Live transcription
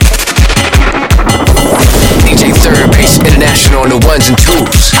on the ones and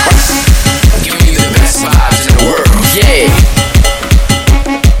twos. Give me the best vibes in the world. Yeah.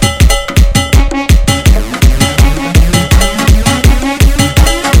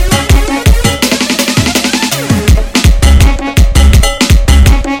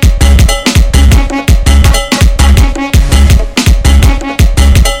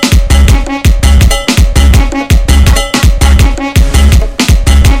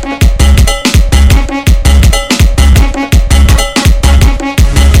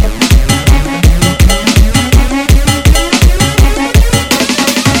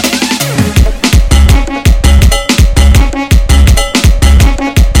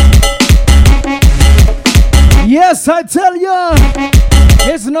 Yes, I tell ya,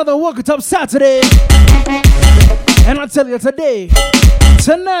 it's another Walk It Up Saturday. And I tell you today,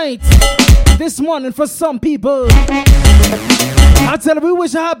 tonight, this morning for some people, I tell you we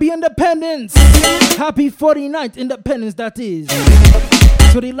wish a happy independence. Happy 49th independence, that is.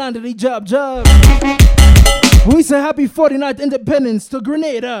 To the land of the job. We say happy 49th independence to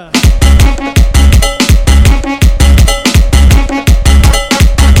Grenada.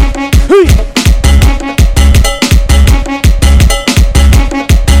 Hey!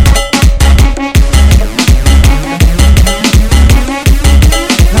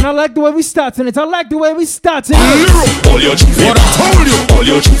 I like the way we starting it. I like the way we starting it. All your what I told you. All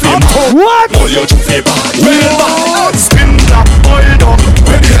your what? All your spin that oil down.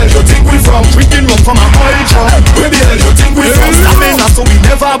 Where the hell you think we from? Drinking rum from a oil drum. Where the hell you think we from? Stamina so we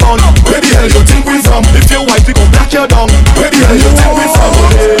never bound. Where the hell you think we from? If you're white we go black you down. Where the hell you think we from?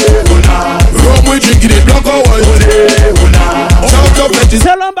 Rum we drinking it black or white.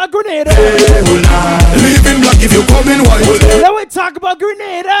 Tell them about Grenada. Living black if you come in white. Now we talk about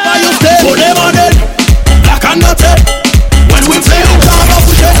Grenada. For them on it, black and nutty. When we play the drama,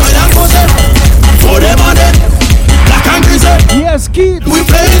 we take my and pussy. For them on it, black and grizzly. Yes, kid. We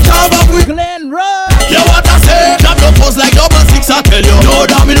play the drama, we Glen Road. Yeah, what I say? Jump your post like double six, I tell you. No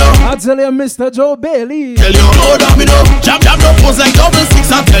domino. I tell you, Mr. Joe Bailey. Tell you, no domino. Jump your post like double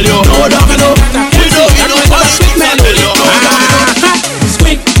six, I tell you. No domino. You know, what sweet man tell you. No domino.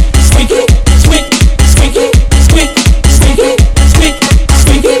 Squeak, squeaky, squeak, squeaky, squeak, squeaky, squeak,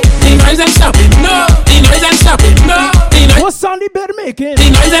 squeaky. The noise ain't stopping, no. The noise ain't stopping, no. What sound the bed making? The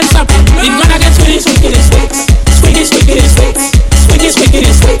noise ain't stopping. It's gonna get squeaky, squeaky, squeaks. Squeaky, squeaky, squeaks. Squeaky, squeaky,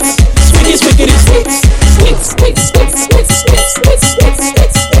 squeaks. Squeaky, squeaky, squeaks. Squeaks, squeaks, squeaks, squeaks, squeaks, squeaks, squeaks,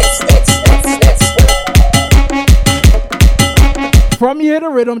 squeaks, squeaks, squeaks, squeaks. From you hear the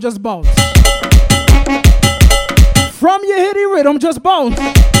rhythm, just bounce. From you hear the rhythm, just bounce.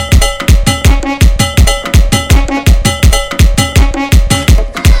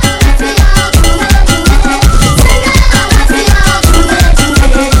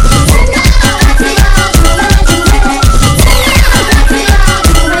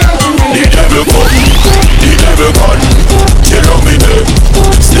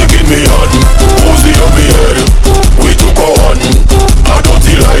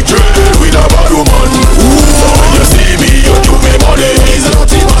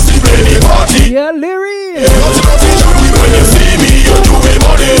 Yeah, Leary. When you see me, you do me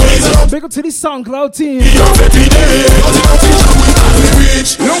money. Big up to the SoundCloud team. I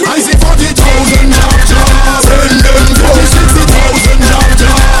see 40,000 jobs. Send them 60,000 jobs.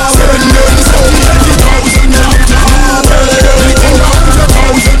 Send them 70,000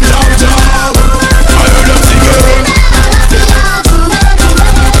 jobs. I heard them singing.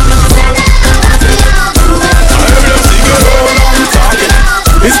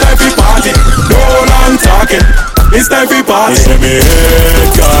 It's time for party, no long talking. It's time for party. It's me head,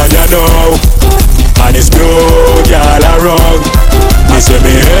 God, you know. And it's blue, y'all are wrong. It's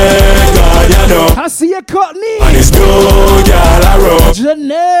me head, God, you know. I see you cut me. And it's blue, y'all are wrong.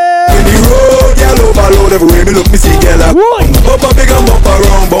 Janelle. In the road, y'all overload. Everywhere me look, me see y'all. Bumper big and bumper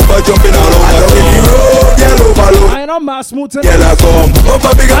round. Bumper jumping all over. In the road, y'all overload. I ain't on mass smooth tonight. Y'all come.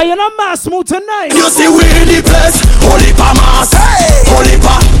 Bumper big and I ain't on mass smooth tonight. you see we in the place. Holy pa mass. Holy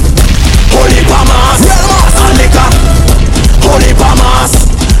pa. Holy pa mass. And liquor. Holy pa mass.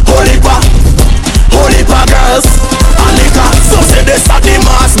 Holy pa. Holy pa girls. And liquor. So say this at the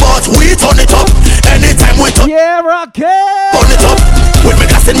mass, but we turn it up. Anytime we turn Yeah, Rocket. it up. With me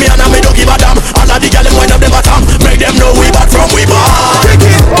glass in me and I me don't give a damn. All of the girls them wind up the bottom. Make them know we back from we back.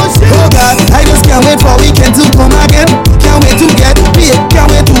 Oh God, I just can't wait for weekend to come again. Can't wait to get paid.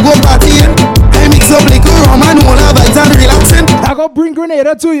 Can't wait to go partying. I mix up liquor, rum and all our vibes and relaxing. I go bring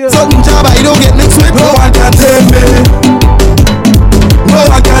Grenada to you. Certain job I don't get next week. No one can tell me. No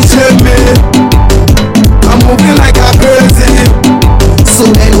one can tell me. I'm moving like a crazy. So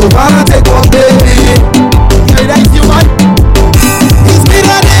then over and take up, baby. You like you want?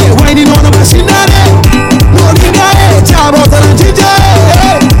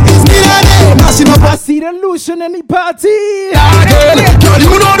 wishing any party. Girl,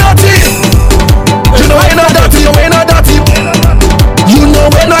 you know dirty. You know we're not dirty, we're not dirty. You know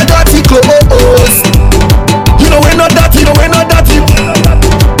we're not dirty clothes. You know we're not dirty, no we're not dirty.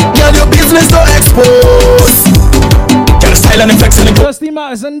 Girl, your business to expose. Girl, style and flex and the Just the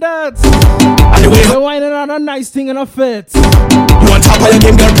matters and that. and the way You're whining on a nice thing and a fit. you on top of your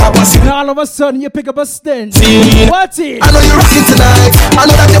game, girl, capacity. Now all of a sudden you pick up a stench. See, What it? I know you're rocking tonight. I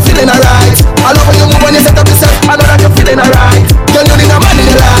know that you're feeling alright. I love how you move when you set up yourself. I know that you're feeling alright. Girl, you need a man in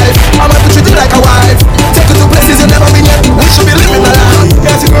your life. I'm about to treat you like a wife. Take you to places you've never been yet. We should be living a life.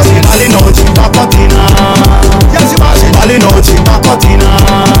 Yes, you girl, Malinochi, Pacotina. Yes, you are. Malinochi, Pacotina.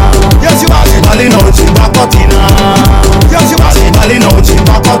 Yes, you are. Malinochi, Pacotina. Yes, you are. Malinochi,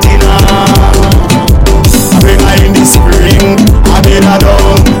 Pacotina. I bring her in the spring. I bring her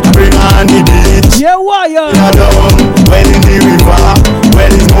down. I bring her on the beach. Yeah, why? Down, well in the river,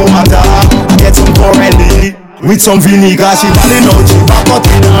 well is no matter. I get some corelli with some vinegar. She balling out, she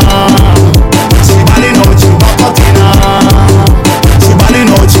pacotina. She balling out, she pacotina. She balling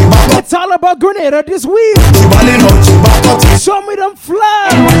out, she pacotina. It's all about Grenada this week. She balling out, she pacotina. Show me them fly.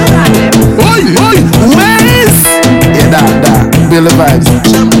 Oi, oi, West. Yeah, that, Bill the vibes.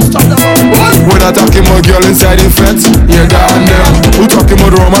 We're not talking about girl inside the fence. Yeah, damn them. We're talking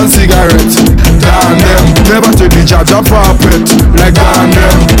about rum and cigarettes. Damn them. Never take the jab for a pet. Like damn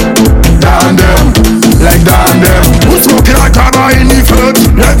them. Damn them. Like damn them. Who's smoking like a in the fence?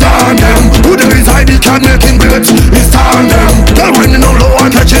 Like damn them. Who there inside the can making bets? It's damn them. They're winding on low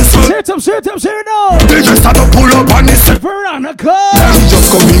and catching sun. Share it up. They just start to pull up on this. Veronica. Just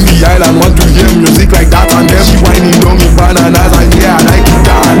come in the island, want to hear music like that and them. She whining down me bananas and yeah, I like it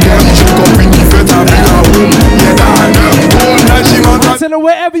and them. She come in the fete and bring her home. Yeah, and them. All night she want to Tell her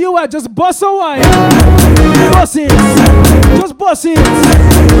wherever you at, just bust a wine. Bust it. Just bust it.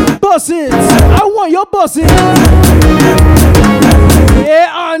 Bust it. I want your bust it.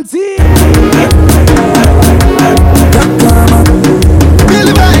 Yeah, auntie.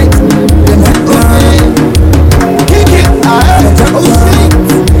 Billy Banks. Kick it.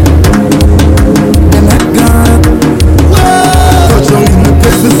 Touch in the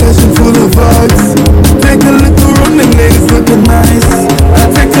place, the session full of vibes. Take a look around, the ladies looking nice. I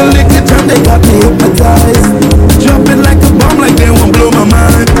take a lick at them, they got me hypnotized. Jumping like a bomb, like they won't blow my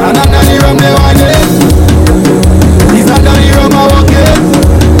mind. And I'm not here, I'm the one it. These are not here, I'm walking.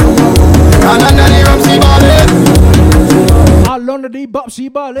 And I'm not here, I'm see balling. All under the bop, she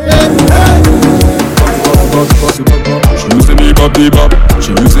ballin'. She using the bobby bop,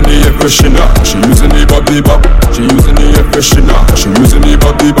 she using the air freshener. She using the bobby bop, she using the air freshener. She using the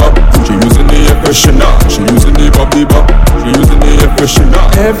bobby bop, she using the air freshener. She using the bobby bop, she using the air freshener.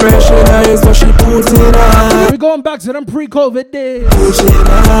 Air freshener is what she puts it on. We're going back to them pre-COVID days. Push it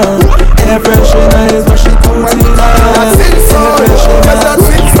on. Air freshener is what she puts it on. That's it, so. That's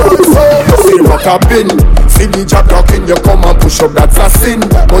it, so. See rock a bin. See the jack rocking, you come and push up, that's a sin.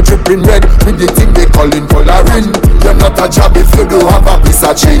 But dripping red with the thing they calling coloring. You're not a job if you don't have a piece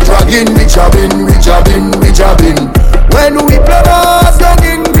of chain dragging. We jabbing, we jabbing, we jabbing. When we play us, young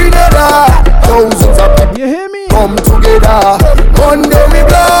in Grenada, thousands of people You hear me? come together. One day we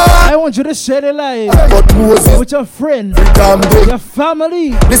blind, I want you to share the life but Moses with your friend, damn big. your family,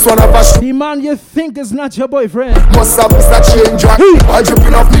 This one of us the man you think is not your boyfriend. must have piece of chain drag. I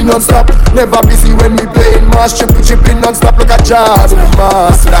dripping off me non-stop. Never busy when we playing mass. Tripping non-stop like a jazz.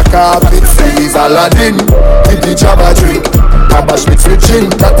 Mass with a carpet, say he's Aladdin. Give the job a drink. Cabbage mixed with gin.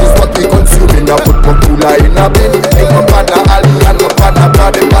 That is what we consuming. I put my cooler in a bin. Ain't no partner Ali and no partner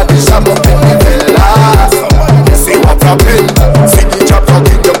Brad. The body shop up in the villa. See what happened. See the job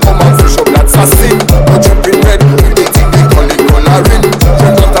talking. You come and push up, that's a sin. But dripping red with the thing they call it coloring.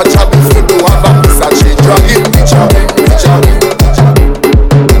 You're not a job if you don't have a piece of chain dragging. We jabbing, we jabbing.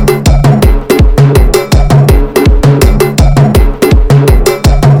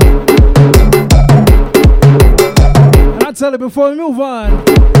 Tell her before we move on.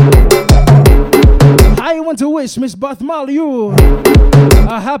 I want to wish Miss Bartholomew you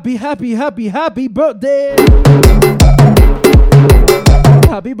a happy birthday. Happy birthday.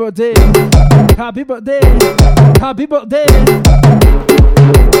 Happy birthday. Happy birthday.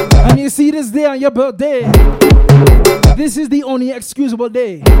 And you see this day on your birthday. This is the only excusable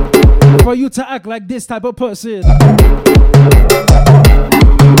day for you to act like this type of person.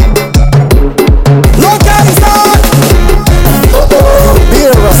 Look at that!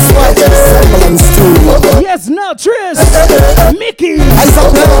 Beer of swag and semblance too. Yes, now Tris, Mickey. Eyes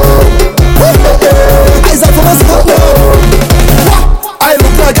up now. Eyes up for us now. I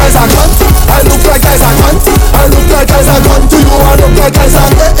look like guys are cunt. I look like guys are cunt. I look like guys are cunt to you. I look like guys are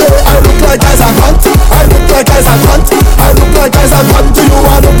I look like guys are cunt. I look like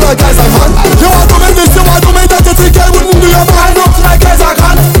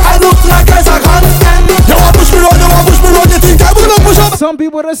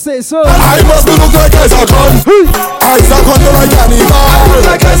say so. I must be look like as a gun. I suck on the right animal.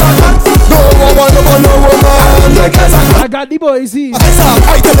 Like as a gun. No woman. I got the boys here.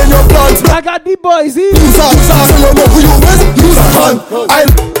 I tell in your blood. I got the boys here. Use a so you know who you is. Use a gun.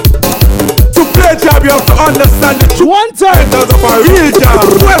 To play job, you have to understand the truth. One time. There's a real job.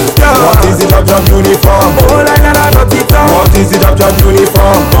 What is it of job uniform? Oh, like that, not it down. What is it of job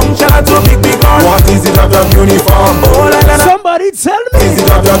uniform? Come shout to big gun. What is it of job uniform? Oh, like that. Somebody tell me. What is it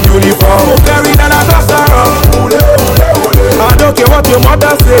of job uniform? Oh, carry that a I don't care what your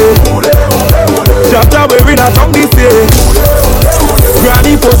mother say. Job we not on this day.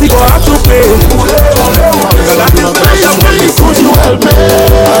 Granny pussy go have to pay. That is why your money. Could you help me?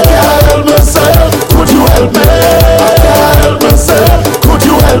 I can't help myself. Could you help me? I can't help myself. Could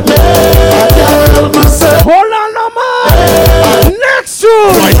you help me? I can't help myself. Hold on, no man. Next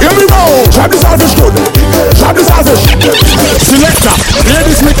tune. Right, here we go. Drop this selfish good. Drop this selfish. Selector.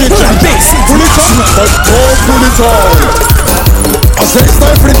 Ladies make it jump. Pull it up, but don't pull it on. I say it's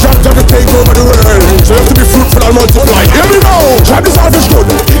time for the jump to take over the world. So you have to be fruitful and multiply. Here we go. Drop this selfish good.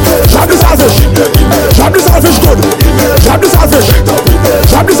 Drop this selfish. Drop this selfish good. Drop this selfish.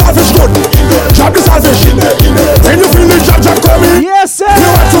 Drop this selfish good. Drop this selfish. When you feel the jab coming, yes, sir. You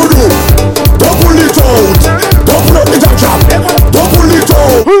know what to do. Don't pull it out. Don't pull up the jab. Don't pull it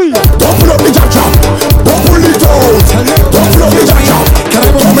out. Don't pull up the jab. Don't pull it out. Don't pull up the jab. Can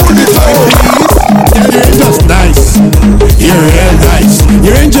I go pull it out, please? Yeah, you ain't just nice. You're real nice.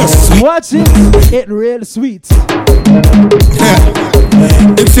 You ain't just sweet. Watch it. It real sweet.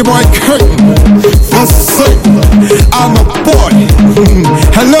 It's your boy Curtin. For certain. I'm a boy.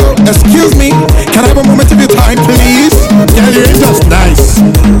 Hello, excuse me. Can I have a moment of your time, please? Yeah, you ain't just nice.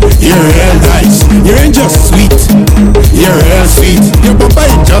 You're real nice. You ain't just sweet. You're real sweet. Your papa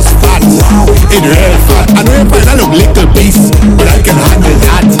ain't just fat. It's real fat. I know your fine, I look little beast, but I can handle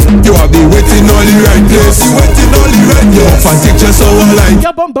that. You have been waiting all the right place. You waiting all the right place. Fancy just so I like.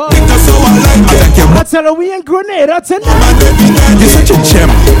 Yeah, bumba. Just so I like. I like your I tell her we ain't Grenada tonight. You're such a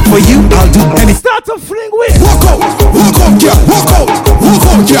gem. For you, I'll do anything. Start to fling with. Walk out, girl, walk out,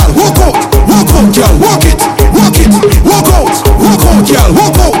 girl, walk out, girl, walk it, walk out, girl,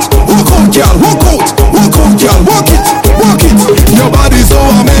 walk out, girl, walk out, girl, walk it. Your body's so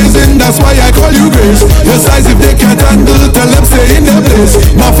amazing, that's why I call you Grace. Your size if they can't handle, tell them stay in their place.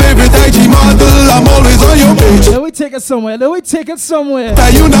 My favorite IG model, I'm always on your page. Let me take it somewhere.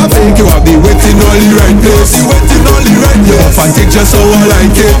 That you not fake, you have been waiting all the right place. You waiting all the right place. You're fantastic just so I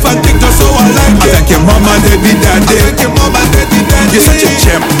like it. I thank your mama, daddy, you're such a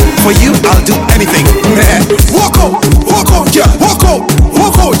gem. For you, I'll do anything. Walk out, girl, walk out,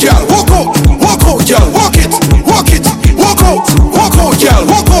 girl, walk out, girl, walk it, walk out, girl,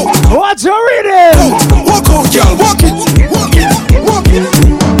 walk out. Watch your reading. Walk out, girl, walk it.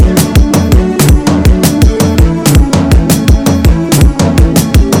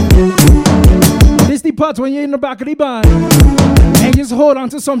 This the part when you're in the back of the band and just hold on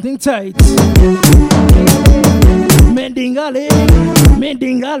to something tight. Mendingali.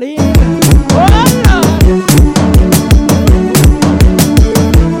 Oh,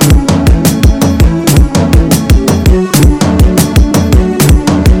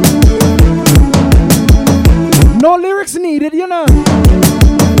 no lyrics needed, you know.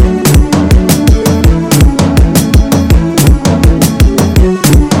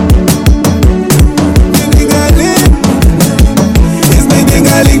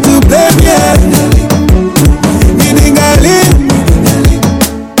 To blame, yeah.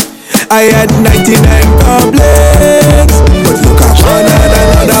 I had 99 complaints, but look up on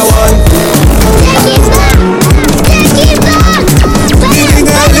another one. To blame,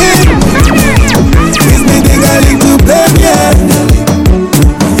 yeah.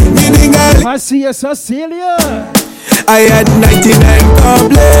 I see a Cecilia. I had 99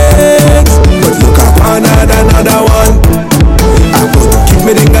 complaints, but look up on another one. I couldn't keep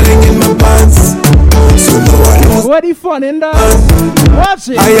me ding-a-ling in my pants, so no one knows. What the fun in that? Watch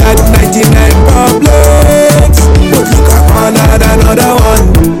it. I had 99 complaints, but look up on another one.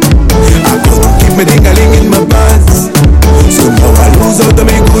 I couldn't keep me ding-a-ling in my pants, so no one lose out to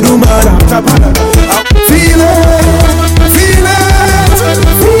me good man. Feel it.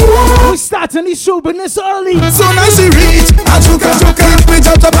 We starting the show business early. So now she reach, I took her, we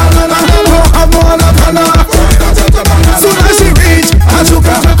jumped the banana, no have no other banana. So now she reach, I took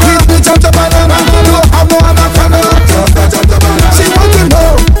her, we jumped the banana, no have no other banana. She want to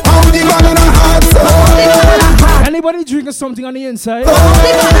know how the banana something on the inside.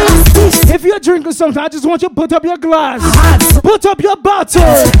 If you're drinking something, I just want you to put up your glass. Put up your bottle.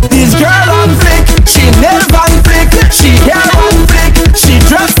 This girl on flick, she nails on flick, she hair on flick, she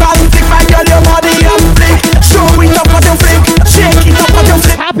dress on flick. My girl, your body on flick. Show it up on your flick, shake it up on your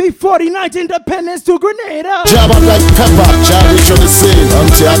flick. Happy 49th Independence to Grenada. Jab up like pepper, jab it to the scene.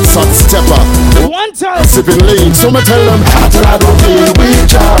 Until I suck stepper. One time. Sipping lean, so me tell them until I don't feel we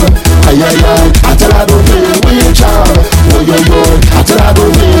jab. Ay ay ay, until I don't feel we jab. Oh yo yo, until I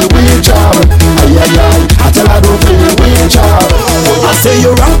don't feel we jab. Ay ay ay, until I don't feel we jab. I say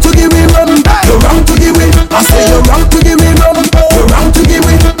you're wrong to give me rum, you're wrong to give me. I say you're wrong to give me rum, you're wrong to give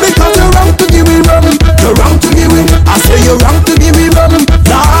me. Because you're wrong to give me rum, you're wrong to give me. I say you're wrong to give me rum.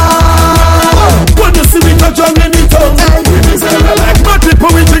 Nah, when you see me touch on me tongue, like mad people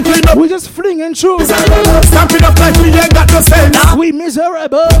we drinking up. We just flinging through. Stamping up like we ain't got no sense. We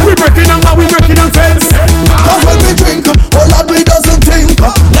miserable. We breaking on man, we breaking on fence. Cause when we drink, oh Lord, we doesn't think.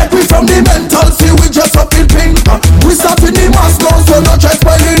 Like we from the mental, see we just up in pink. We start in the mask now, so not try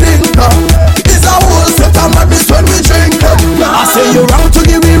spoiling ink. It's a whole set of madness when we drink. I say you're wrong to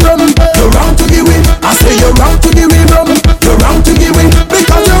give me rum, you're wrong to give me. I say you're wrong to give me rum, you're wrong to give me.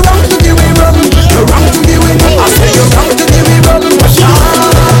 Because you're wrong to give me rum, you're wrong to give me. I say you're wrong to give me rum.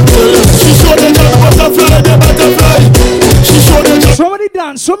 She showed them the butterfly, the butterfly. She showed them the So many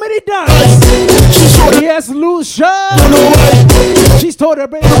dance, so many dance. she showed them Yes, Lucia. don't know why. She's told her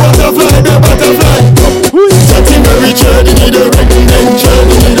baby. Butterfly, the butterfly. Setting very chair, you need a ring, then chair,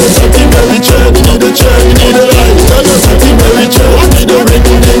 you need a setting very chair, you need a chair, you need a light. Tell you setting very chair, you need a ring,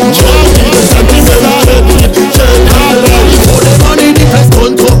 then chair, you need a setting very chair, you need a chair, you need a light. For the money, the press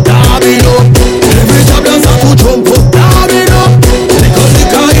don't talk, dabbing up. Every job does have to jump up, dabbing up. Because the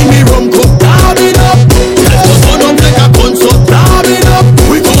car in me rum cup, dabbing up. Let's just run up like a concert, dabbing up.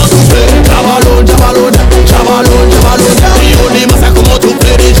 We come out to play, jabalone, jabalone, jabalone, jabalone. The only master come out to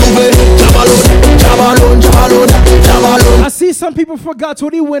play the juve, jabalone, jabalone, jabalone, jabalone. I see some people forgot who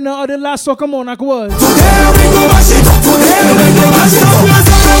the winner of the last Soccer Monarch was. Today we go mash it up, today we go mash it up.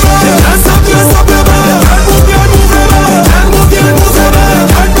 Dance up, dance up, your body. Can't move your move, can't move your move,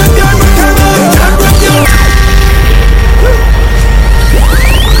 can't break your move, can't break your.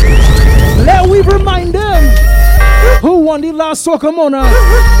 Let we remind them who won the last Soccer Monarch.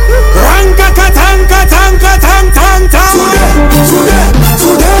 Ranka tanka tanka tang tang tang.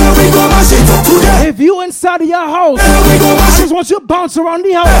 Today we go mash it up. Today If you inside of your house, we go I mash it just want you to bounce around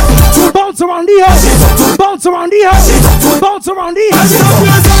the house. Bounce around the house. Bounce around the house. Bounce around the house.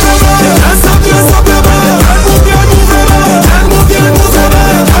 Dance up, dance up, your body. Can't move your move, can't move your move,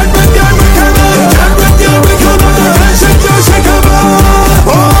 can't break your move, can't break your move, can't shake your shake your body.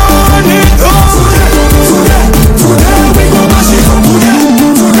 On it goes. Today we go mash it up. Today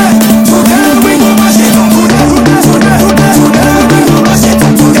we go mash it up. Today we go mash it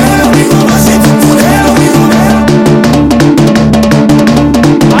up. Today we go mash it up. Today we go.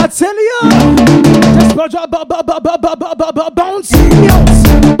 I tell you, just bounce in the house.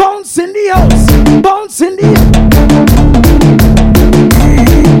 Bounce in the house. Bounce in the house.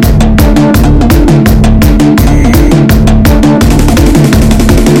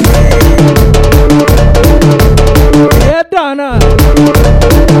 Yeah, Donna.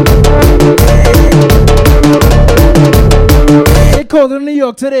 It's cold in New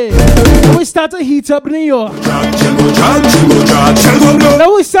York today. Now we start to heat up New York. Now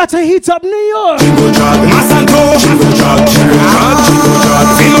we start to heat up New York.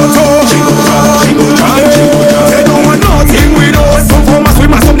 They don't want nothing with us. Some for us, we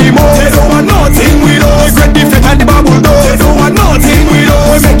must have the most. They don't want nothing with us. Great defect and the bubble door. They don't want nothing with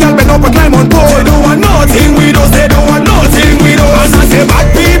us. We make y'all bend up and climb on board. They don't want nothing with us. They don't want nothing with us. And I say bad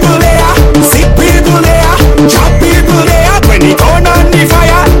people there, sick people there, trap people there. When it turn on the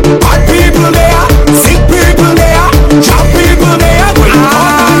fire, bad people there, sick people there, trap people there. When it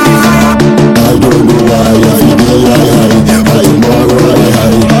turn on the fire. I don't know why I feel I'm alright.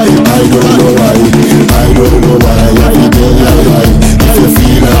 I don't know why. I don't know why I feel alright. If you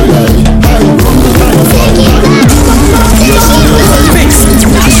feel alright, I run the fire.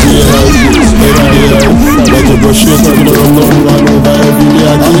 Let you brush it and run over every day. I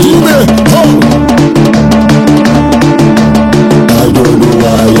don't know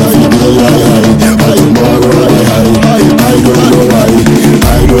why I feel alright. I'm alright. I don't know why. I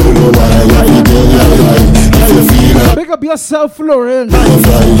don't know why I feel alright. If you feel alright. Pick up yourself, Lauren. I don't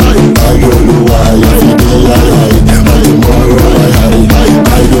know why I feel alright. I'm alright. I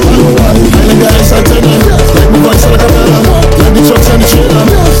don't know why. The guys are telling me, like the voice of the camera, like the trucks and the trailer,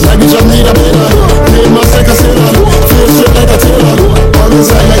 like the job need a better. Play my second sailor, feel straight like a tailor. All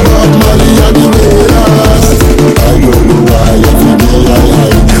inside like Bob Marley and the Wailers. I don't know why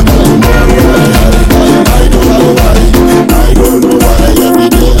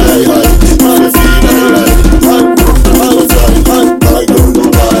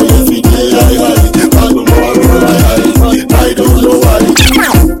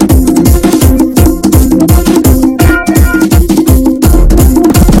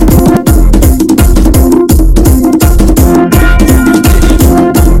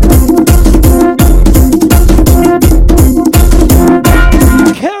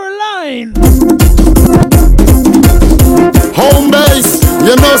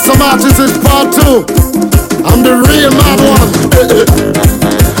You know some artists is part 2. I'm the real mad one.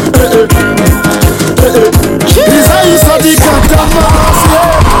 He's how you saw the captain mass,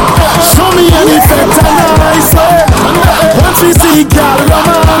 yeah. Show me an effect and nice, yeah. Once we see girl,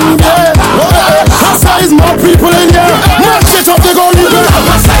 man, yeah. That's why there's more people in here. Not shit up, they go leave it.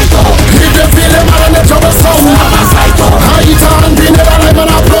 I'm a psycho. If they feel them out and they trouble some. I'm a psycho. I eat and be never live on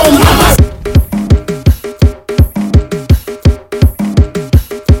a plum.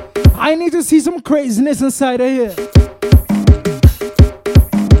 I need to see some craziness inside of here.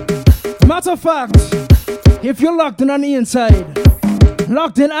 Matter of fact, if you're locked in on the inside,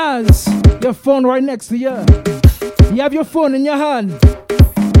 locked in as your phone right next to you, you have your phone in your hand,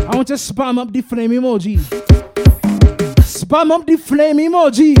 I want you to spam up the flame emoji. Spam up the flame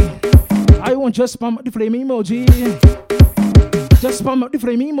emoji. I want you to spam up the flame emoji. Just spam up the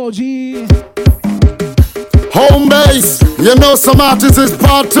flame emoji. Home base, you know some artists is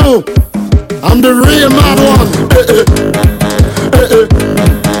part 2. I'm the real mad one.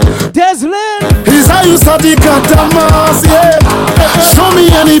 Deslin. He's how you saw the captain mass, yeah. Show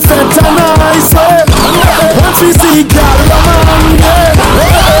me an effect and nice, yeah. Once we see girl, man, yeah.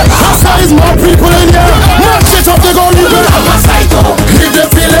 That's why there's more people in here. Not shit up, they go leave it. I'm a psycho. If they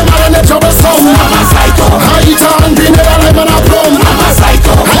feel them out and they trouble some. I'm a psycho. I eat and be never live on a plum. I'm a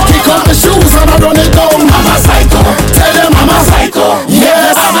psycho. I kick off the shoes and I run it down. I'm a psycho. Tell them I'm a psycho.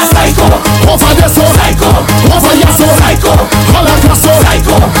 Yes, I'm a psycho. Over there so psycho. Over here so psycho. All across so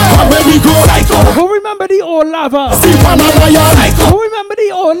psycho. All where we go psycho. Who remember the old lava? Steve and psycho. Who remember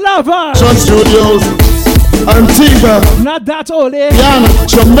the old lava? Sun Studios, Antigua, Not that old, eh? Guyana, I'm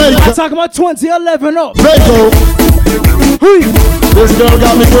Jamaica, talking about 2011 up. Bago. Hey. This girl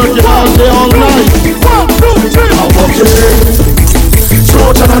got me working all day, all night. 1, 2, 3. I'm okay.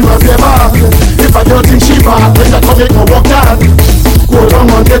 Trojan and my favor. If I don't think she bad, then I come make my walk down. Go down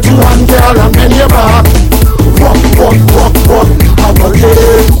and get to one girl and then you're back. Walk. I'm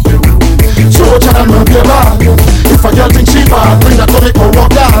okay. Trojan and my favor. If I don't think she bad, bring that come make my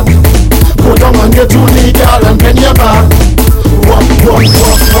walk down. Go down and get to the girl and then you're back. Walk.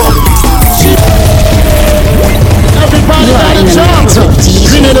 Everybody got a chance.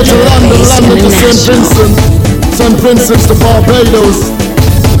 Grenada to London to St. Vincent to Barbados,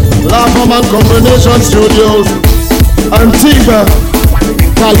 Lava Man Combination Studios, Antigua,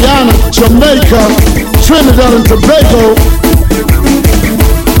 Guyana, Jamaica, Trinidad and Tobago.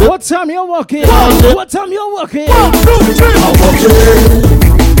 What time you walking? What time you walking? 1, 2, 3. I'm walking.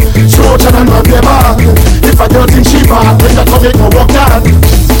 Trojan and my baby. If I don't think she bad, then I come make my walk down.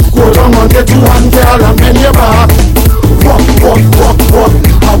 Go down and get to one girl and then you're back. Walk.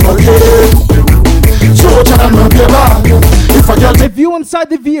 I'm walking. Trojan and my baby. If you inside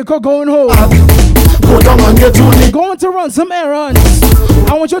the vehicle going home, go down and get to the going to run some errands,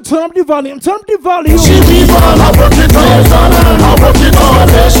 I want you to turn up the volume. She be fun, I work it on, I work it on,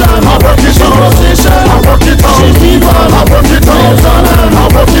 I work it on, I work it on. She be fun, I work it on,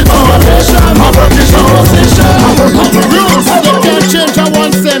 I work it on, I work it on. The rules, they can't change a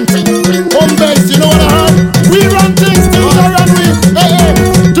 1 cent. Home base, you know what I heard? We run things are run with. Hey,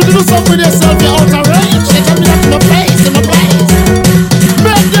 to do something with yourself, you're out of range. They tell me that's in my place.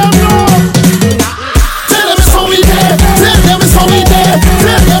 Make them know. Tell them it's how we did. Tell them it's how we did.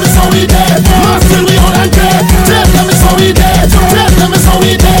 Tell them it's how we did. Master, we all and dead. Tell them it's how we did. Tell them it's how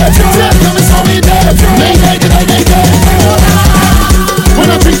we did. Tell them it's how we did. They. When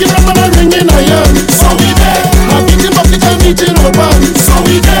I'm drinking up and I'm ringing, I am. So we did. I'm beating up the meeting open. So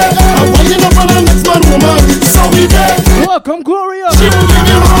we did. I'm winding up on the next man woman. So we did. Welcome, Gloria. She will give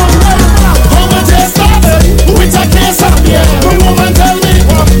me wrong. Come and just started with a case up here. The woman tell me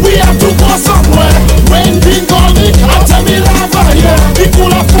we have to go somewhere. When Pink call me, I tell me lava here. The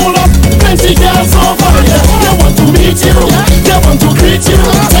cooler full of plenty girls over here. They want to meet you, they want to greet you,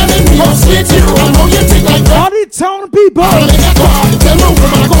 telling me how sweet you. I know you think like that. All the town people. Tell me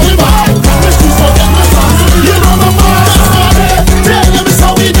woman going by. Let's just forget my son. You know the man. Tell them it's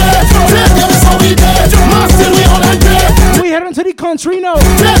how we did. Tell them it's how we did. Master, we all and dead. We head into the country now.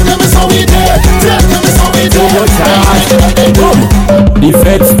 Tell them it's how we did. Tell them it's how we did. The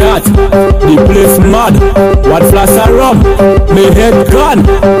fed start, the place mad. What flash a rum, me head gone.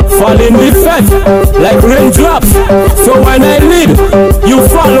 Fall in the fed like raindrops. So when I lead, you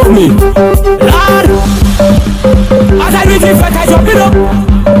follow me. Lord, as I reach the fed, I jump it up.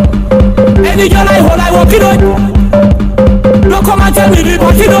 Any girl I hold, I walk it on. Don't come and tell me the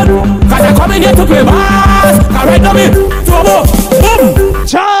party done. Cause I come in here to play bass. Cause right now me, trouble, boom.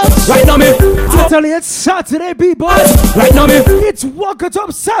 Charles, right now me, I tell you it's Saturday, people. Right now me, it's Walk It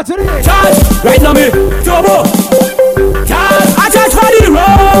Up Saturday. Charles, right now me, trouble. Charles, I just for the road.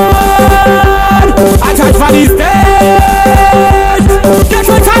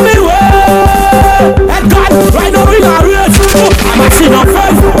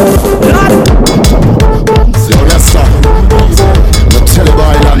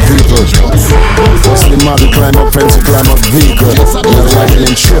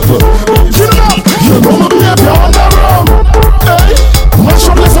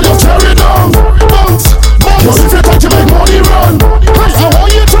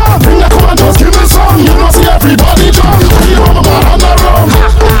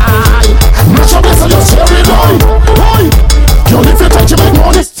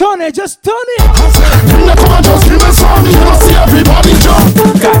 Just turn it, just turn it. You can't just give me some, you don't see everybody jump.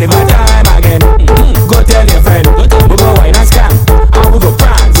 Got it my time again. Go tell your friend. We go wine and scam, and we go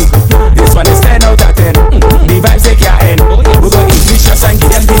prance. This one is 10 out of 10. The vibes they can't end. We go eat vicious and give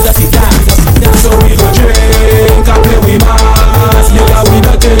them the dirty dance. So we go drink and play with mass. Nigga, we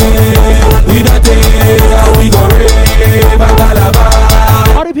dirty, and we go rave and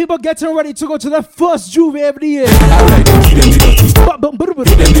calabar. All the people getting ready to go to the first Juve every year. Alright, then give them the dirty. Give them the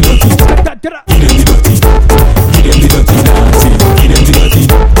dirty. Give them the dirty. Give them the dirty dancing. Give them the dirty.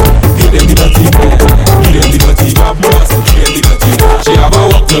 Give them the dirty. Give them the dirty. Bad boss. Give them the dirty. She have a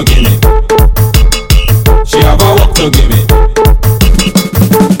walk to give me. She have a walk to give me.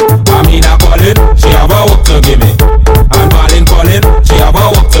 I mean I call it. She have a walk to give me. I'm calling. She have a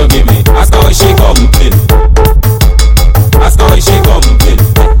walk to give me. Ask her where she come in. Ask her where she come in.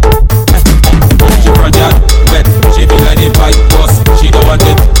 She front yard wet. She feel like the pipe bust. She don't want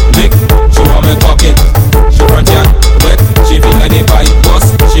it lick. She want me cock it. She front yard wet. She feel like the pipe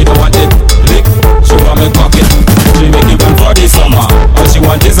bust. She don't want it lick. She want me cock it. She make it run for the summer. All she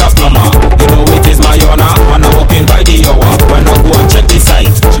want is a plumber. You know it is my honor. When I walk in by the hour. When I go and check the site.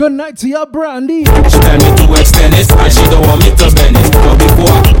 Good night to your Brandy. She tell me to extend it. And she don't want me to bend it. But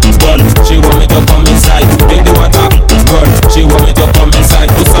before run, she want me to come inside. Take the water, run. She want me to come inside.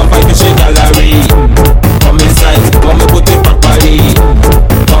 Put some pipe in she gallery. Come inside, want me put it properly.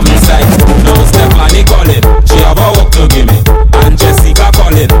 Come inside, no Stephanie calling. She have a work to give me. And Jessica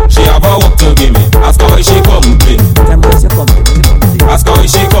calling. She have a work to give me. Ask her where she come in. Ask her where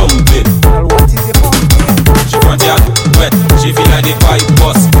she come in. She front yard wet. She feel like the pipe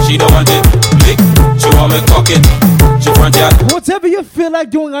bust. She don't want it lick. She want me cock it. She front yard. Whatever you feel like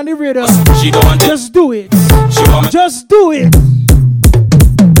doing on the radio, she don't want it. just do it. She want me. Just do it.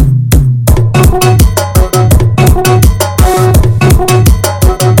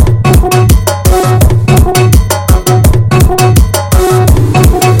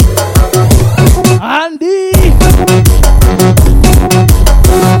 Andy,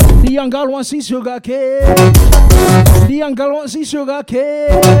 the young girl wants see sugar cane. The young girl wants see sugar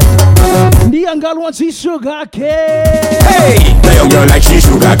cane. The young girl wants see sugar cane. Hey, the young girl like she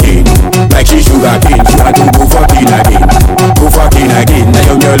sugar cane. Like she sugar cane. She want to go fucking again. Go fucking again. The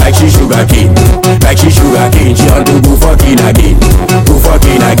young girl like she sugar cane. Like she sugar cane. She want to go fucking again. Go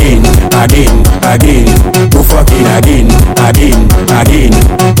fucking again. Again, again. Go fucking again. Again, again.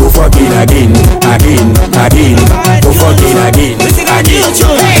 Go fucking again. Again, again. Go fucking again. Again.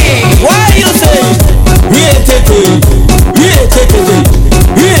 Hey, why you say? Wait,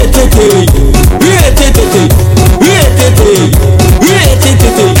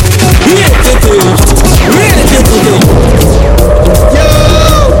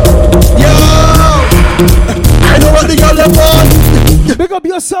 I know what the girl you want. Big up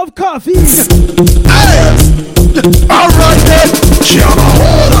yourself, coffee. Hey, alright then. She have a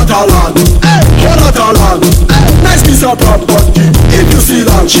whole lot of land. Whole lot of land. Nice piece of property. If you see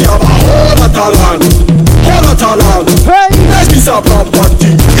that, she have a whole lot of land. Whole lot of land. Hey, nice piece of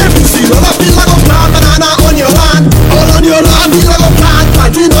property. If you see that, feel like a plant banana on your land. All on your land, feel like a plant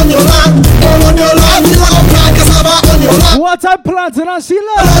planting on your land. All on your land, feel like a plant cassava on your land. what I planting on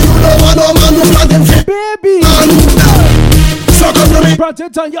Sheila? You know what no man you planting for. Baby, So come to me. plant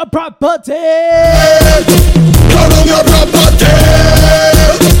it on your property. Come on your property.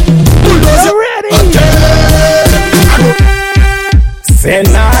 Bulldoze You your ready? Say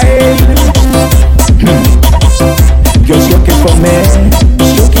night. Girl, shook it for me.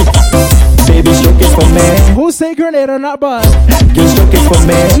 Shook it. Baby, shook it for me. Who say grenade or not, bud? Girl, shook it for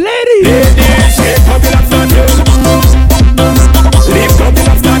me. Ladies, Ladies, shake up your status. Lift up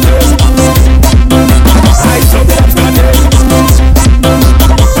your status. Eyes up your status.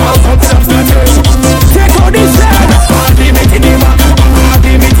 Mouth up your status. Take out this head. Hardy me to the back.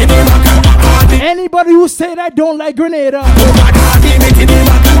 Hardy me to the back. Hardy. anybody who say that don't like grenada, Hardy me to the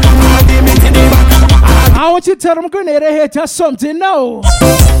back. Hardy me to the back. I want you to tell them grenada hate us something now.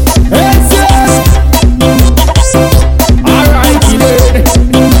 Yes, yes. Alright, kid.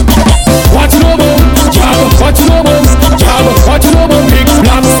 What you know about job? What you know about job? What you know about big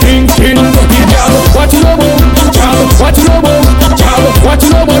black stinking dirty job? What you know about job? What you know about job? What you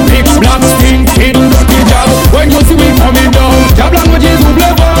know about big black stinking dirty job? When you see me coming down, job language is who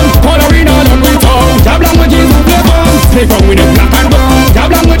play on. Coloring on and we tongue. Job language is who play on. Play from with the black and brown. Job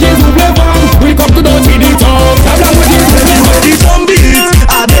language is who play on. We come to dirty the town. Job language is who play on. The zombies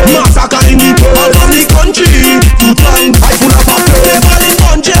are the massacre in the all of the country. To time, I full of a flavor in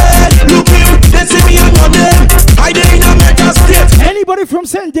country. Look him, they see me and know them. I dey in a mega state. Anybody from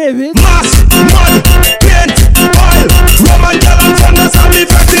St. David? Mass, mud, paint, oil, Roman girl and sandals and the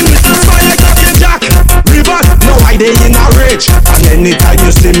day in a rich, and anytime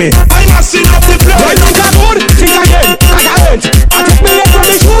you see me, I'm messing up the place. Right on that road, think again, I take me from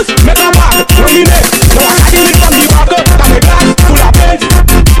the shoes, make a bag, when me neck. Now I carry it from the back up, and my glass full of paint.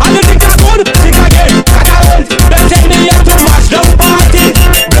 And you think I good, think again, then take me here to mash down party,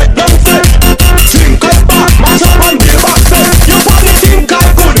 break down set, drink up back, mash up and give back set. You probably think I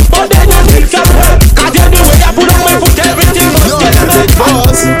good, but then you need some help. Cause you the way I put on my foot, everything must get a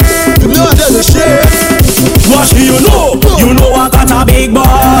boss. You know there's a shit. Watch me, you know I got a big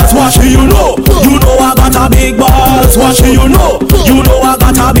boss. Watch me, you know I got a big boss. Watch me, you know I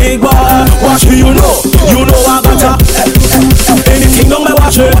got a big boss. Watch me, you know I got a anything don't me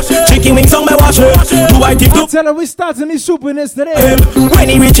watch it. Chicken wings don't me watch it. Do I give to? Tell her we starting this superness today. When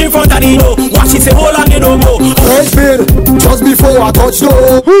he reach in front of the door, watch it say hold on, you don't go. French maid, just before I touch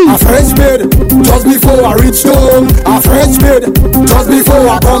down. A French maid, just before I reach down. A French maid, just before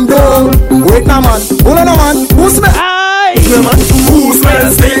I come down. Wait now man, hold on man, who smell? Who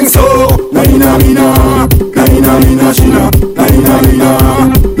smells things so? Naina mina, naina mina shina, naina mina,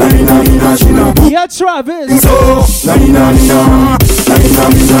 naina mina shina. Yeah, Travis. So, naina mina, naina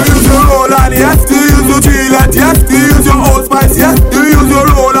mina. Use your roller, yes. You use your chillet, yes. You use your old spice, yes. You use your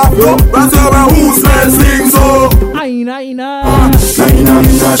roller, yo. That's over who smells things so? Naina mina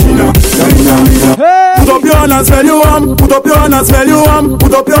shina, naina mina. Put up your hand and smell you warm. Put up your hand and smell you warm.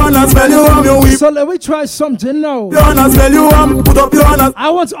 Put up your hand and smell you warm. You weep. So let me try something now. Put up your hand and smell you warm. Put up your hand and I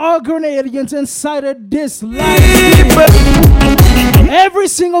want all Grenadians inside of this live. Every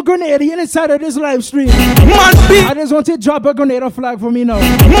single Grenadian inside of this live stream. I just want you to drop a Grenada flag for me now.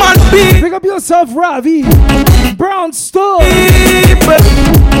 Pick up yourself, Ravi. Brown Stone.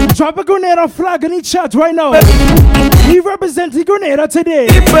 Drop a Grenada flag in the chat right now. We represent the Grenada today.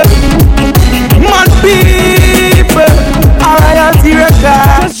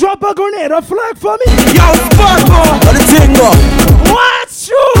 Just drop a Grenada flag for me. Yo, fuck off. the thing go. What's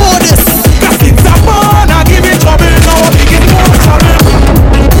you? Oh, this. Cause it's a fun, I give it trouble, now we get more trouble.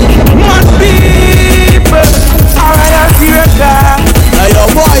 Man, people, alright, I'll see you there. Now your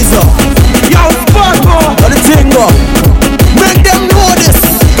boys up. Yo, fuck off. The thing go. Make them know this.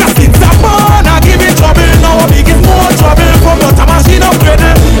 Cause it's a fun, I give it trouble, now we get more trouble. From your machine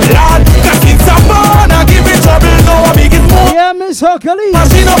upgraded, lad. Cause it's a fun, I give it trouble, now we get more. Yeah, Miss Huckley.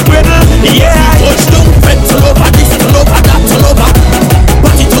 Machine upgraded, yeah. Touch down, fed, turn over this, turn over that, turn over.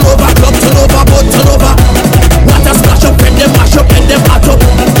 Party turn over, club turn over, boat turn over. Water splash up, and them mash up, and them hot up.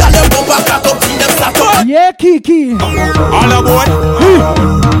 Tell them bumper crack up, see them flat up. Yeah, Kiki. All aboard,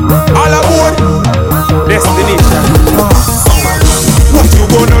 all aboard. Destination. What you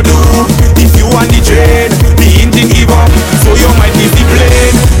gonna do if you on the train? The engine give up, so you might miss the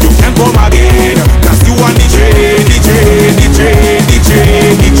plane. You can come again, cause you on the train, the train, the train, the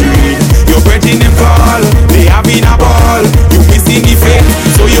train, the train. You're getting them call, they having a ball. You missing the fate,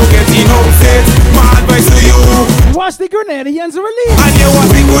 so you're getting upset. My advice to you, Watch the Grenadians release. and you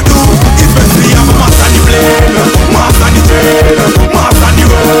what we could do, especially have a mass on the plane, mass on the train, mass on the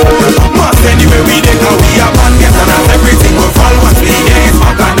road, mass anywhere we dey, cause we have one get and everything will fall once we get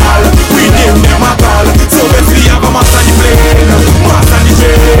my canal. We name them a call, so especially have a mass on the plane, mass on the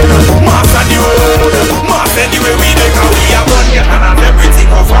train, mass on the road, mass anywhere we dey, cause we have one get and everything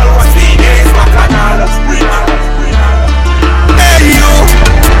will fall once we get my canal. Hey you,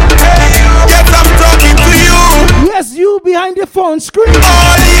 yes I'm talking to you. Yes, you behind the phone screen.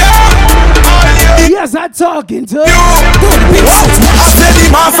 All yeah. Yes, I'm talking to you. I said the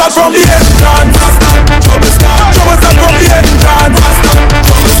master from the entrance. Trouble start from the entrance.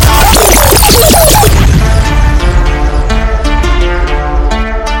 Trouble start.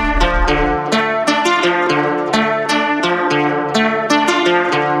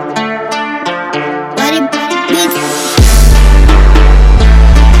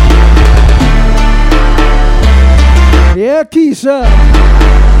 Yeah, Keisha.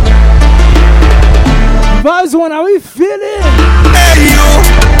 Vibes one, how we feeling? Hey you,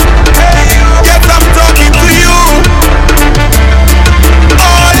 yes I'm talking to you.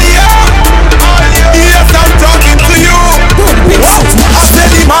 Oh yeah, yes I'm talking to you. I said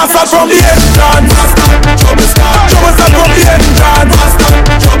the master from the entrance. Trouble start from the entrance.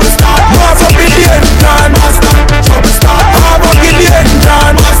 Trouble start, master from the entrance. Trouble start, hard work in the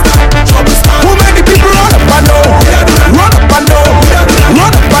entrance. Trouble start. Who make the people run up and down? Run up and down, run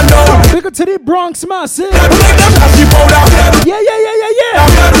up and down. Big up to the Bronx massive. Who make them happy powder? Yeah.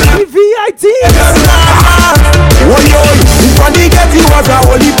 The VIT. Oh yo, if I did get you was a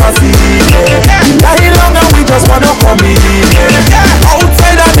holy passy. That long and we just wanna come in.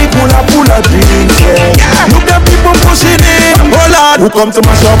 Outside and the pull a drink. Look the people pushing in. Oh Lord, who come to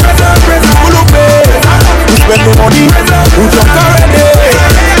my shop? Pull up, spend no money. Who drunk already?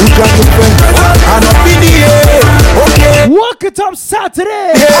 Who drunk to spend? And up in the air. Okay. Walk it up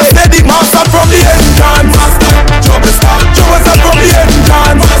Saturday. I said the master from the entrance. Master, trouble start. Trouble start from the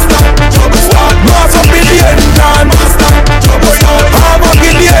entrance. Master, trouble start. Master up in the entrance. Master, trouble start. I'm up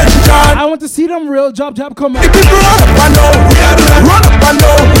in the entrance. I want to see them real job come out. The people run up and down. Run up and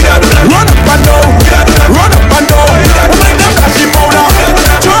down. Run up and down. Run up and down. We make them catch the powder.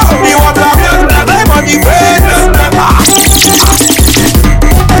 Drop the water. Blame on the face.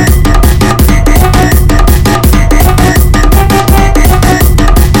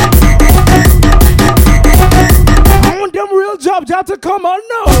 Job to come on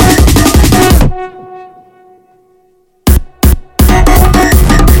now.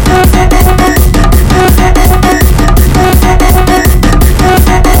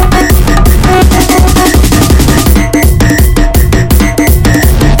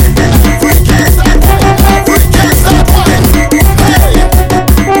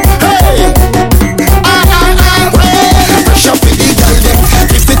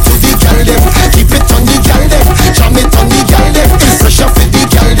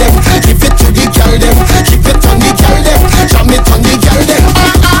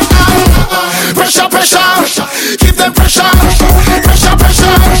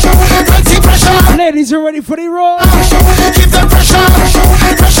 Ladies, you ready for the roll? Keep the pressure,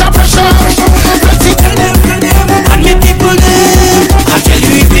 pressure, pressure. And me people there, I tell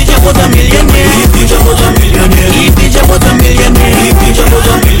you, if the job was a millionaire, if the job was a millionaire, if the job was a millionaire, if the job was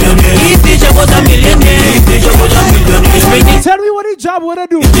a millionaire, if the job was a millionaire, if the job was a millionaire. Tell me what the job would I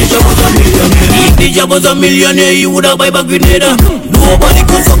do? If the job was a millionaire, if the job was a millionaire, you would have buy a grenade. Nobody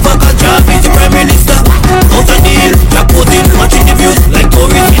could fuck back a job, it's the prime minister. Out of the hill, Jacqueline, watching the views like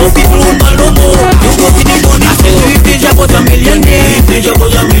tourists. No people won't buy no more. You go to the money. I tell you, if the job was a millionaire, if the job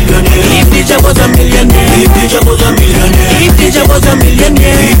was a millionaire, if the job was a millionaire, if the job was a millionaire, if the job was a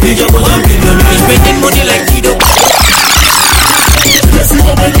millionaire, if the job was a millionaire, spending money like Kido. Let's see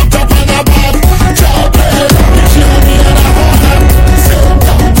what we look up on the bar. Job play, she money and a corner. Save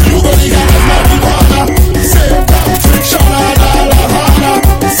down, you go the guys marijuana. Save down, friction and all the harder.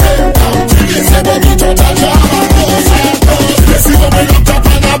 Save down, it's a baby total drama. Let's see what we look up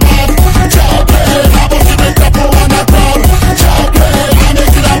on the bar. Job play, I want to make the pro and the crowd. Job play, I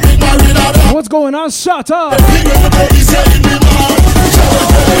make it a big marina. What's going on? Shut up. Everybody's saying me mad. Job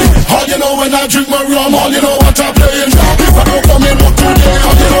play, all you know when I drink my rum, all you know what I'm playing. If I don't come in up today,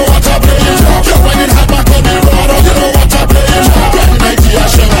 all you know what I'm playing. When it had back on the road, all you know what I'm playing. When I see a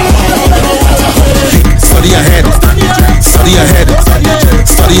shell, all you know what I'm playing. Study ahead, study ahead, study ahead,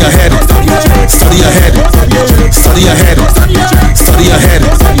 study ahead, study ahead, study ahead,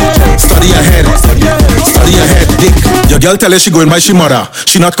 study ahead, study ahead. Dick, your girl tell her she going by she mother.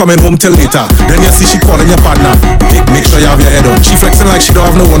 She not coming home till later. Then you see she calling your partner. Dick, make sure you have your head on. She flexing like she don't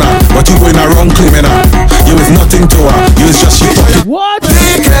have no owner, but you going around claiming her. You is nothing to her. You is just she pocket. What?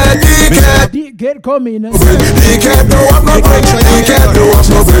 Dickhead coming. Dickhead don't have no brain. Dickhead don't have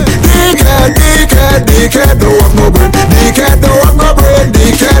no brain. Dickhead don't have no brain. Dickhead don't have no brain.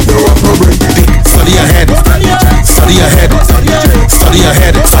 Dickhead don't have no brain. Study ahead. Study ahead. Study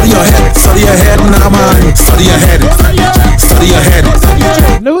ahead. Study ahead. Study ahead. Nah man. Study ahead. Study ahead.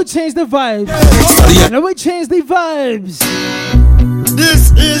 Let me change the vibes. Study ahead. Let me change the vibes.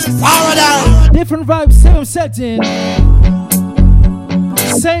 This is paradise. Different vibes, same setting.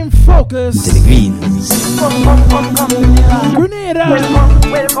 Same focus. To the greens. Grenada. Welcome to the round.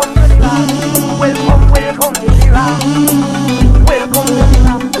 Welcome to the round. Welcome to the round. Welcome to the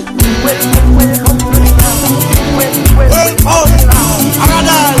round. Welcome to the round.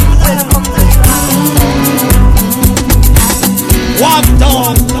 Paradise. Welcome to the round. Walk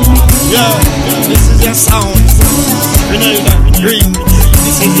down. Yeah, this is your sound. Grenada, green.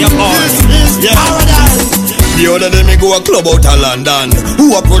 This is your voice. This is paradise. The other day me go a club out of London.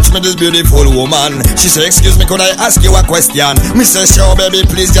 Who approached me, this beautiful woman? She say, excuse me, could I ask you a question? Me say, sure baby,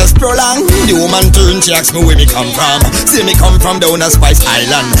 please just prolong. The woman turned, she asked me where me come from. Say me come from down a Spice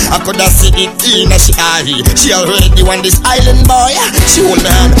Island. I could have seen it in a she eye. She already want this island boy. She hold me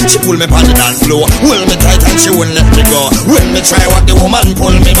hand, she pull me on the dance floor. Hold me tight and she won't let me go. When me try what the woman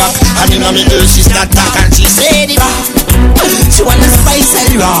pull me back. And in my ear she start talk and she say the rock. She wanna spice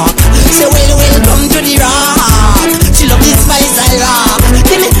and rock. Say welcome to the rock. She love the spice and rock.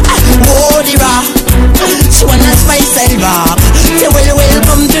 Give me the rock. She wanna spice and rock. Say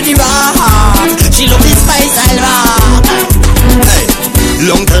welcome to the rock. She love the spice and rock. Hey,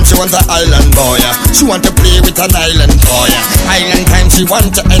 long time she was an island boy. She want to play with an island boy. Island time she want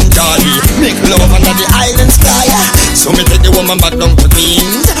to enjoy. Make love under the island sky. So me take the woman back down to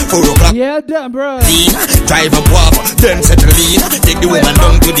Queens. 4 o'clock. Yeah, damn, bro. Drive up walk, then settle in. Take the woman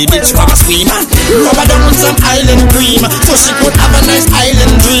down to the beach for a swim. Rub her down with some island cream, so she could have a nice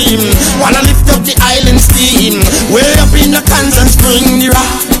island dream. Wanna lift up the island steam, way up in the Kansas Spring, the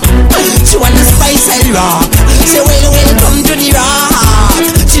rock. She wanna spice and rock. Say welcome to the rock.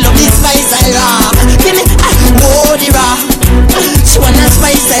 She love the spice and rock. Give me oh the rock. She wanna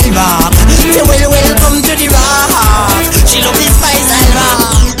spice and rock. Say welcome to the rock. She love the spice and rock.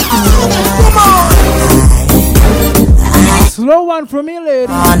 Come on. Slow one from me,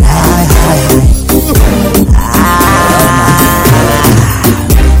 lady. On high.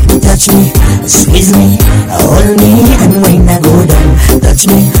 Touch me, squeeze me, hold me, and when I go down. Touch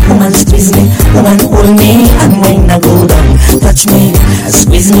me, woman, squeeze me, woman, hold me, and when I go down. Touch me,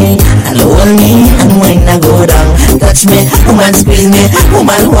 squeeze me, and hold me, and when I go down. Touch me, woman, squeeze me,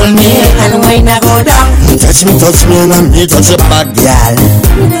 woman, hold me, and when I go down. Touch me, and me touch your back, girl.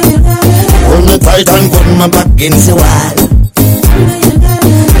 Hold me tight and put my back against the wall.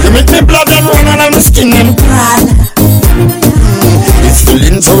 You make me blood and run on my skin and crawl. It's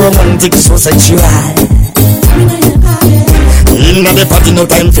feeling so romantic, so sexual. In the party, no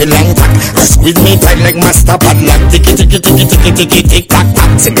time for long talk. Squeeze me tight like master padlock. Ticky, ticky, ticky, ticky, ticky, tick, tack,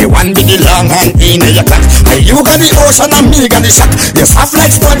 tack. See me one big long hand in your clock. And you got the ocean and me got the shock. You're soft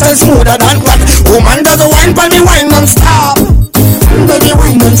like sponge and smoother than crack. Woman does the wine, but me wine non-stop. Baby,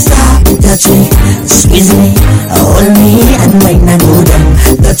 wine non-stop. Touch me, squeeze me, hold me, and wine and go down.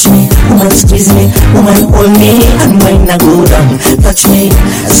 Touch me, woman, squeeze me, woman, hold me, and wine and go down. Touch me,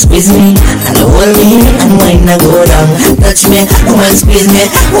 squeeze me, and hold me, and wine and go down. Touch me, woman, squeeze me,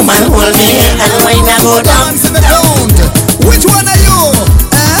 woman, hold me, and wine and go down. Which one are you?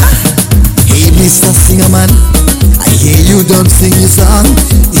 Hey, Mr. Singer Man, I hear you don't sing your song.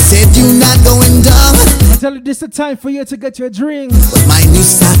 You said you're not going down. I tell you, this is the time for you to get your drink. But my new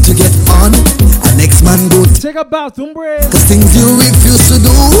start to get on. Our next man go take a bathroom break. Cause things you refuse to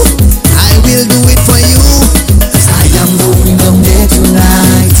do, I will do it for you. Cause I am going down there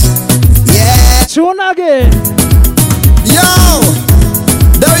tonight. Yeah. Tune again. Yo,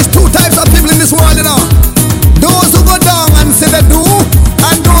 there is 2 types of people in this world, you know. Those who go down and say they do,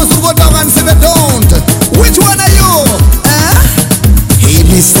 and those who go down and say they don't. Which one are you? Hey,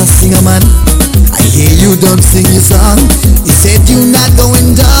 Mr. Singer Man, I hear you don't sing your song. You said you're not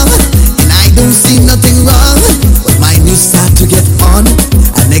going down, and I don't see nothing wrong. But my new start to get on.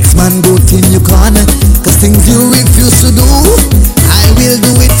 Our next man go in your corner. Cause things you refuse to do, I will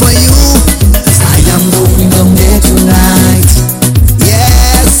do it for you. Cause I am going down there tonight.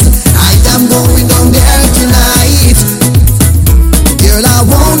 Yes, I am going down there tonight. Girl, I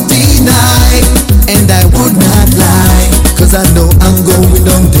won't deny, and I would not lie. Cause I know I'm going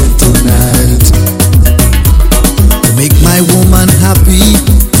down there tonight. To make my woman happy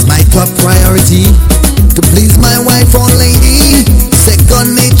is my top priority. To please my wife or lady,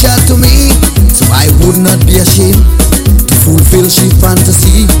 second nature to me. So I would not be ashamed to fulfill she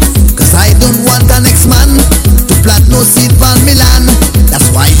fantasy. Cause I don't want the next man to plant no seed on Milan. That's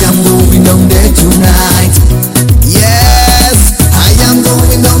why I'm going down there tonight. Yes, I am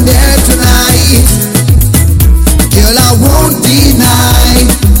going down there tonight. Girl, I won't deny,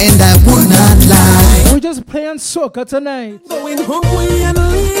 and I would not lie. We're just playing soccer tonight. Going hungry and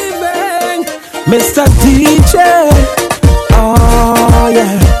leaving, Mr. DJ. Oh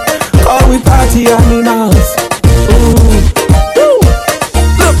yeah, call we party animals.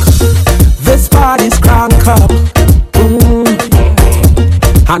 Look, this party's crank up,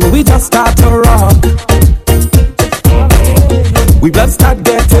 and we just start to rock. We blood start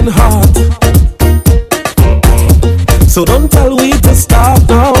getting hot. So don't tell we to stop,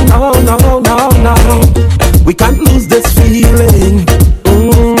 no, no, no, no, no. We can't lose this feeling.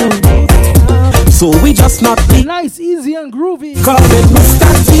 So we just not be nice, easy and groovy. Call it Mr.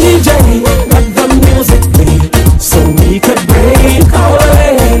 DJ, let the music play, so we could break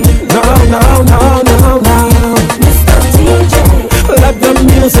away. No, no, no, no, no. Mr. DJ, let the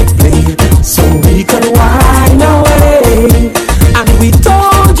music play, so we could whine away. And we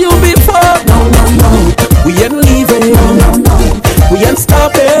told you before, no, no, no, we ain't leaving, no, no, no, we ain't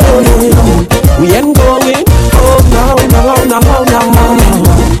stopping, no, no, we ain't going, oh, no, no, no, no, no,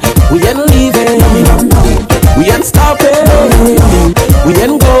 we ain't leaving, no, no, no, we ain't stopping, we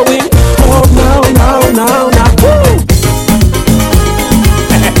ain't going, oh, no, no, no, no, woo!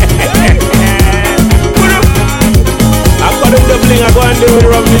 I'm gonna doubling, I'm going to do it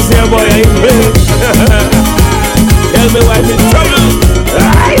from this here, boy, I ain't Tell me why it's trouble.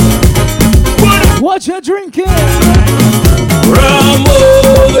 Right? What you drinking? Rum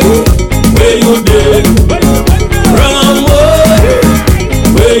boy, where you been? Rum boy,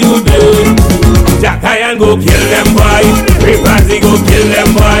 where you been? Jack Iron go kill them boy, Rivazzi go kill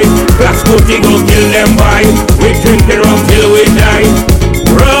them boy, Glass Coty go kill them boy. We drinking rum till we die.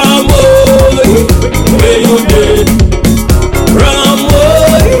 Rum boy, where you been? Rum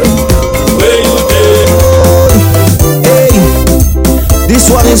boy, where you been? Hey, this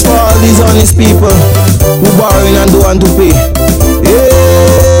one is for all these honest people who borrowing and don't want to pay.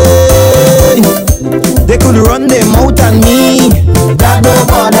 Hey, they could run their mouth on me, that don't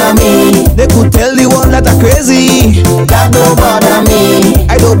bother me. They could tell the world that I'm crazy, that don't bother me.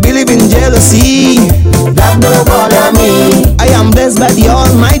 I don't believe in jealousy, that don't bother me. I am blessed by the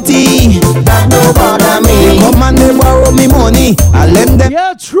Almighty, that don't bother me. They come and they borrow me money, I lend them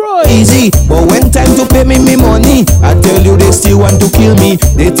easy, but when time to pay me money, I tell you they still want to kill me.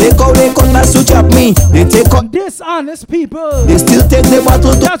 They take out their cutlass to chop me. They take out dishonest people. They still take the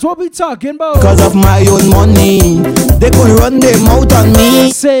battle to. That's what we talking about. Because of my own money, they could run their mouth on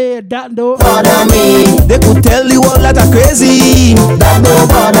me. Say that don't bother me. They could tell the world that I'm crazy, that don't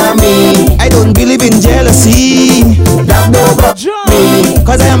bother me. I don't believe in jealousy, that don't bother me.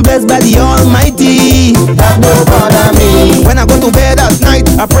 Cause I am blessed by the Almighty, that don't bother me. When I go to bed at night,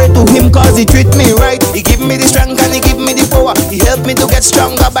 I pray to him cause he treat me right. He give me the strength and he give me the power. He help me to get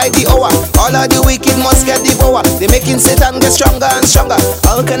stronger by the hour. All of the wicked must get devoured. They making Satan get stronger and stronger.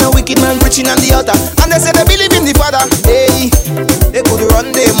 All kind of wicked men preaching on the altar, and they say they believe in the Father. Hey, they could run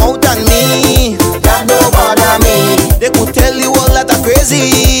their mouth on me, that don't bother me. They could tell the world that I'm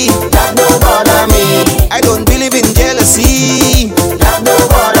crazy, that don't bother me. I don't believe in jealousy, that don't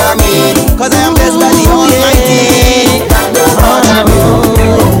bother me. Cause I am blessed by the Almighty, that don't bother me.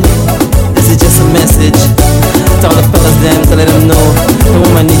 This is just a message to all the fellas them, to let them know the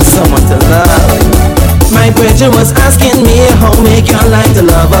woman needs someone to love. My preacher was asking me how make your life to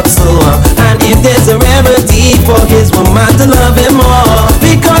love up so, and if there's a remedy for his woman to love him more,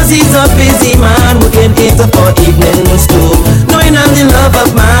 because he's a busy man working 8 to 4 evenings too, knowing I'm the love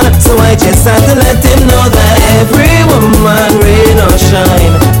of man. So I just had to let him know that every woman, rain or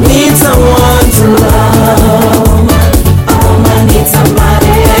shine, needs someone to love. Oh, man needs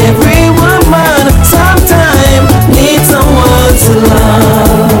somebody. Every woman sometime needs someone to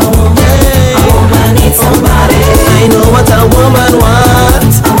love. Somebody. I know what a woman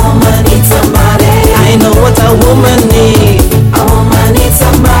wants. A woman needs somebody. I know what a woman needs. A woman needs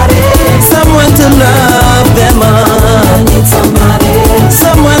somebody. Someone to love them all. Needs somebody.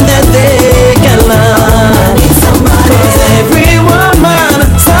 Someone that they can love. Needs somebody. 'Cause every woman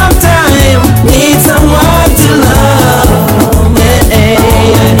sometime needs someone to love.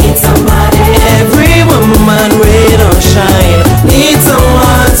 Yeah, needs somebody. Every woman, rain or shine, needs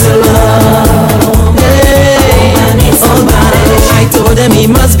someone to love. I told him he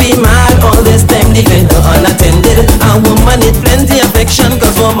must be mad all this time leaving her unattended. A woman need plenty affection,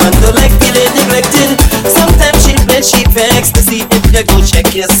 cause woman don't like feeling neglected. Sometimes she play, she vex to see if you go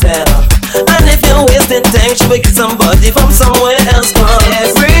check yourself. And if you're wasting time, she will get somebody from somewhere else. Cause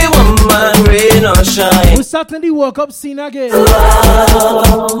every woman, rain or shine, we starting the walk up scene again. A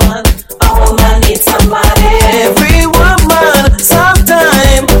woman needs somebody. Every woman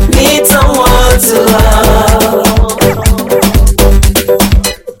sometime needs someone to love.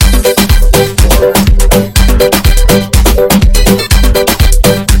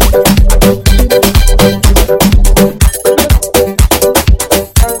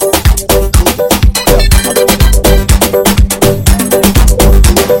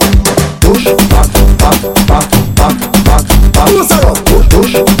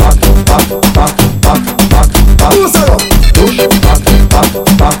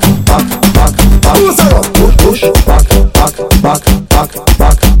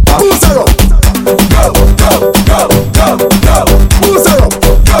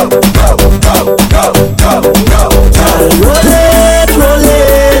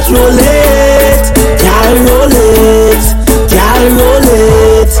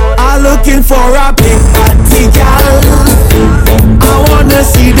 For a big party gal, I wanna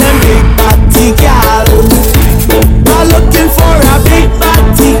see them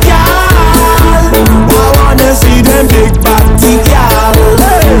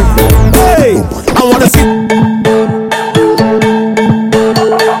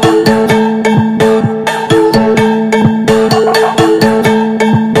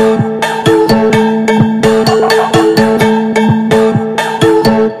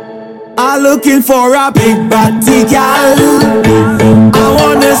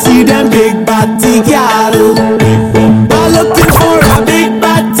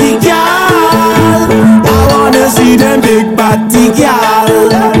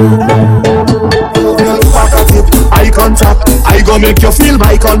make you feel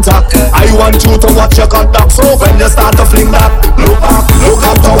my contact. I want you to watch your contact. So when you start to fling that, look back, look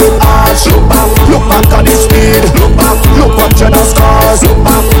at how it arch. Look back at the speed. Look back, look what you the scars. Look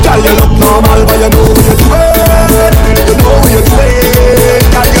back, girl you look normal, but you know what you're doing. You know what you're doing.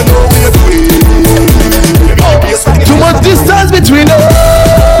 Girl you know what you're doing. Too much distance between us.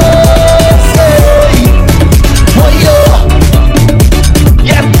 Hey. Oh yeah.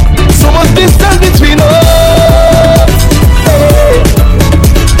 Yeah. So much distance between us. Hey.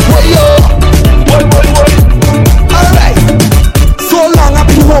 Oh yeah. Alright. So long I've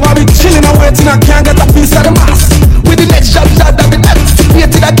been home, I've been chilling and waiting. I can't get a piece of the mass. With the next job that I've been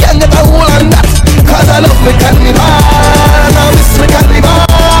activated, I can't get a hold on that. Cause I love me carnival, I miss me carnival.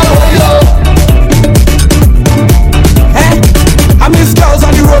 Oh yeah. I miss girls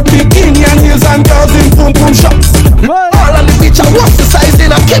on the road, big Indian heels and girls in boom boom shops. All on the beach, I watch the size in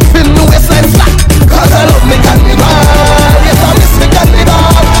a keeping the waistline flat. Cause I love me carnival, yes I miss me carnival.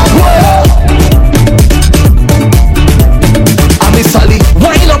 I miss Sally,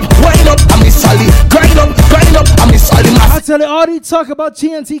 wind up, I miss Sally, grind up, I miss Sally. I tell you, already talk about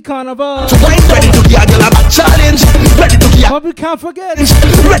TNT Carnival. So wind ready to get a girl about challenge, ready to get. But we can't forget,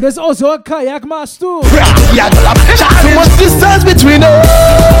 there's also a kayak match too. Yeah, too much distance between us.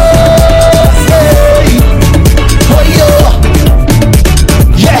 Hey. Oh yeah.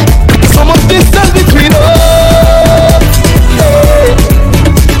 Yeah. So much distance between us. Hey.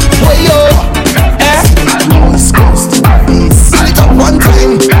 Oh yeah. Eh. Set it up one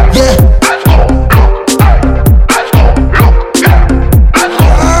time. Yeah.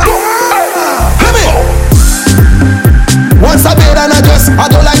 Once I bed and I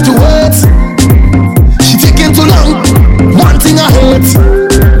don't like to wait. She taking too long. One thing I hate.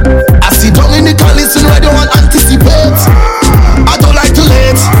 I sit down in the car, listen radio and anticipate. I don't like to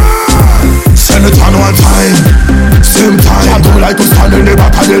late. Send it on one time, same time. I don't like to stand in the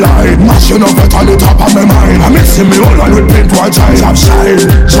back of the line. Mashing up it on the top of my mind. I'm mixing me all on with paint one time. Job shine,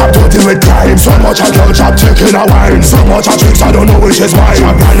 job dirty with crime. So much I girl job taking a wine. So much I tricks I don't know which is mine.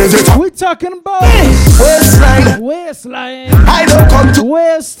 Job line is it? We talking about waistline. I don't come to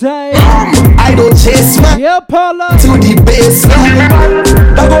waistline. I don't chase man. Yeah, Paula. To the baseline.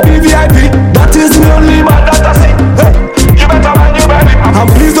 That go be VIP. That is the only man that I see. Hey, you better mind you baby. And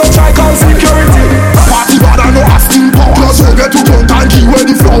please don't try call security. Party bad and no asking power. Just forget to count and give away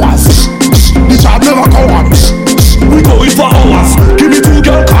the flowers. The job never come on. We go in for hours. Give me 2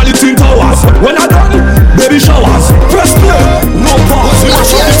 girl, call it in towers. When I done, baby showers. Press play, no pause.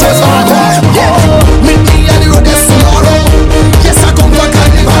 Yeah, meet me on the road this tomorrow. Yes, I come for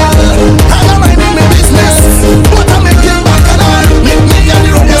carnival. I'm not minding my business, but I'm making back and all. Meet me on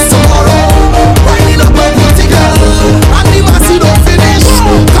the road this tomorrow. Riding up a pretty girl, and the massy don't finish.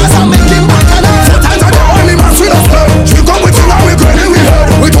 Cause I'm making back and all. Sometimes I'm the only man we don't play. We come with you and we're grinding with her.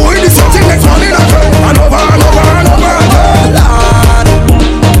 We're doing the same thing next morning again. And over and over and over again.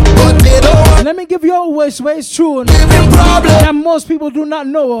 But they don't. Let me give you a waist tune that most people do not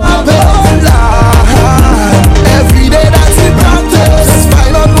know. Every day that's the practice. Just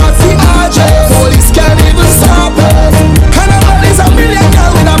find out what's the address. Police can't even stop us. Carnival is a million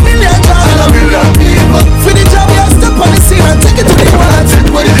girls with a million jobs and a million people. For the job, you step on the scene and take it to the world.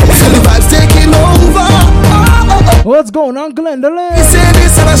 So the vibes taking over. What's going on, Glendale? He say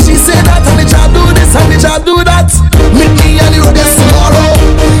this and she say that, and the job do this and the job do that. Meet me on the road this tomorrow.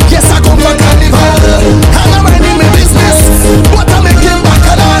 Yes, I come for carnival. I'm not minding my business, but I'm making back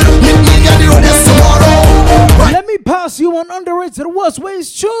a lot. Meet me on the road this tomorrow. Let me pass you an underrated What's Ways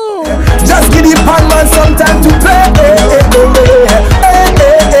tune. Just give the pan man some time to play.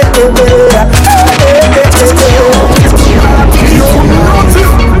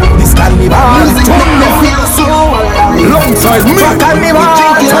 This carnival music make me feel so alive. Long time me carnival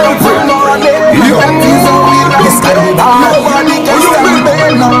this carnival nobody can stand me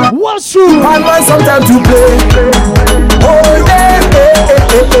now. What's true? Pan man some time to play. Oh yeah.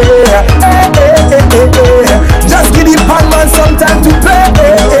 Just give the pan man some time to play.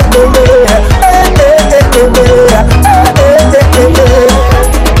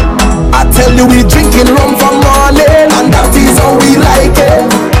 I tell you we drinking rum from morning, and that is how we like it.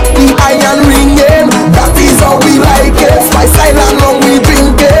 The iron ringing, that is how we like it. Spice Island rum we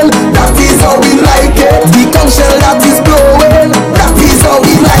drinking, that is how we like it. The conch shell that is blowing, that is how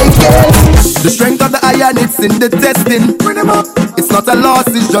we like it. The strength of the iron, it's in the testing. It's not a loss,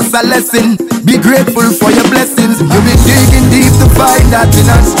 it's just a lesson. Be grateful for your blessings. You've been digging deep to find that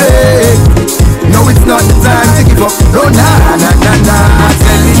inner strength. No, it's not the time to give up. No, nah. I'm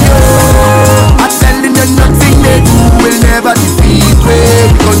telling you, nothing they do will never defeat me.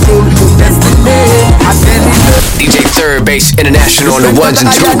 Control your destiny. I'm telling you. DJ Third Base International on the ones and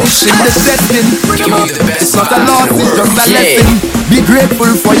twos. Give me the best it's not a vibes loss, in the it's just a world. lesson. Be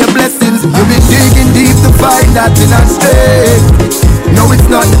grateful for your blessings. You've been digging deep to find that inner strength. No, it's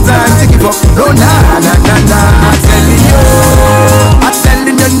not the time to give up. No, nah. I'm telling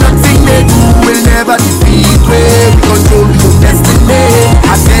you nothing they do will never defeat me. We control your destiny.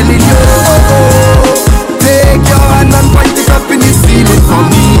 I'm telling you, take your hand and point it up in the ceiling for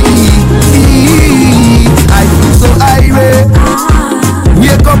me. I feel so irate.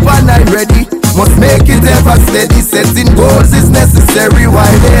 Wake up and I'm ready. Must make it ever steady. Setting goals is necessary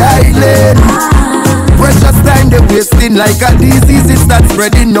while they hide. Precious time they wasting like a disease. It starts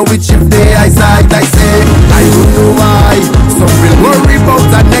spreading. Now it shift their eyesight. I say, I don't know why. Some will worry about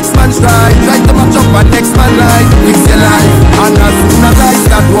the next man's stride. Try to match up a next man's life. Fix your life. And as soon as I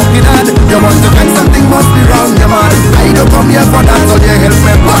start walking on, you want to make something must be wrong, yeah man. I don't come here for that, so you help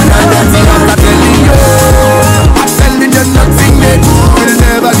me man. And that's what I'm telling you. I'm telling you nothing they do will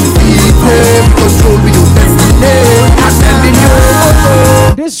never defeat me. Control me your destiny. I'm telling you.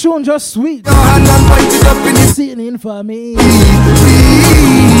 This tune just sweet. Your hand and point it up in the Singing for me. I'm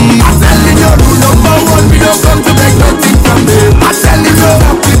telling you, rule number one, we don't come to make nothing from me. I'm telling you,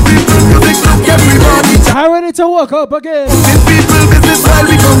 happy people, music, look everybody. I'm ready to walk up again. These people, business while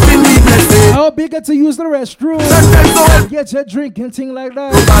we come in the blessing. I'll be good to use the restroom. Get your drink and thing like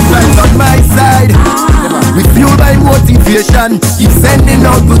that. Right on my side, we fuel by motivation. Keep sending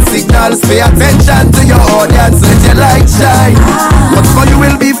out good signals. Pay attention to your audience. Let your light shine. What's for you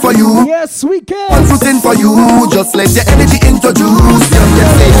will be for you. Yes, we can. One foot in for you. Just let your energy introduce. You can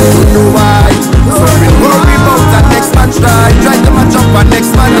say you don't know why. So we worry about that next man's stride. Try to match up a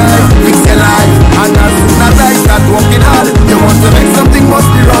next man's life. Fix your life. And as soon as I start walking hard, you want to make something must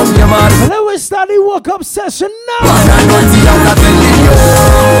be wrong, yeah man. And then we start the walk-up session now. I'm telling you,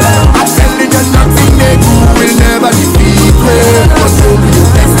 I'm telling you nothing they do will never defeat me. Control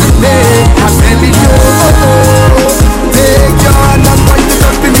your destiny. I'm telling you, take your hand and point it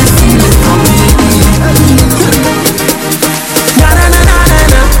up in the ceiling for me. Na na na na na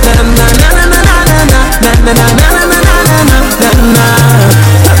na na na na na na na na na na.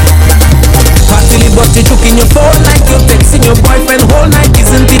 Party but you took in your phone like you're texting your boyfriend whole night.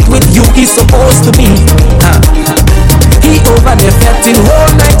 Isn't it with you he's supposed to be? He over there fetting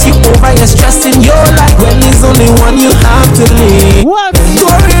whole night. You over here stressing your life when he's only one you have to leave. What?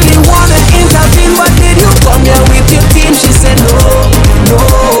 Don't really wanna intervene, but did you come here with your team? She said no.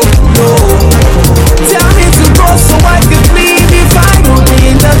 Tell me to go so I could leave if I don't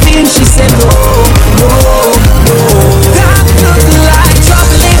intervene. She said no. That look like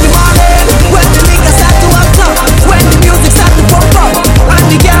trouble in the morning when the niggas start to up top, when the music start to pump up, and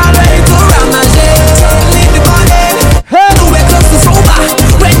the girl ready to run and shake. Trouble in the morning, nowhere close to sober,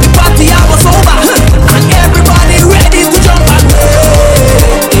 when the party hours over, and everybody ready to jump and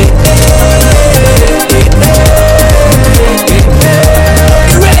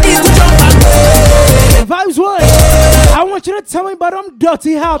ready to jump and Vibes one. I want you to tell me about them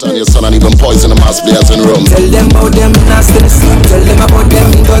dirty Tell habits. your son and even poison the mass players in room. Tell them about them nastiness. Tell them about them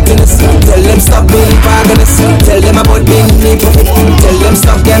dirtiness. Tell them stop being paganous. Tell them about being hypocrite. Tell them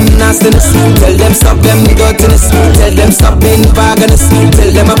stop them nastiness. Tell them stop them dirtiness. Tell them stop being paganous. Tell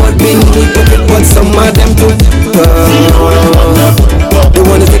them about being hypocrite. But some of them too. They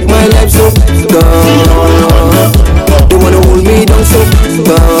wanna take my life so. They wanna hold me down so.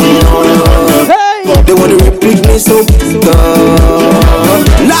 Hey! They wanna repeat me so.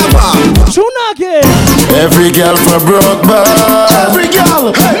 Lava. Tsunagi! Every girl for broke back. Every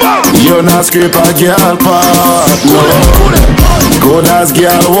girl. You not scrape a girl part. No. Good as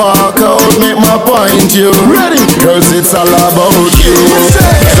girl walk out, make my point you. Ready. Girls, it's all about you.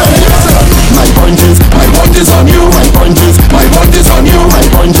 My point is on you. My point is on you. My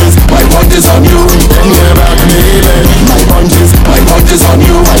point is on you. Then you're back, baby. My point is on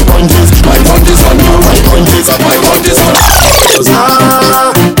you. My point is on you. My point is on you.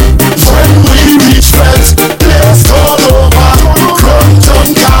 When we reach fence, let's all over. Crunch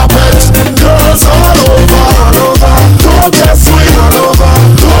on carpet, girls all over. Don't test me all over.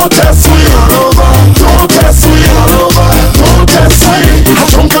 Don't test me all over. Don't test me all over. Don't test me. I'm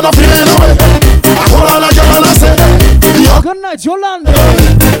drunk and I'm feeling away. I hold on a girl and I say, Good night, Yolanda. I'm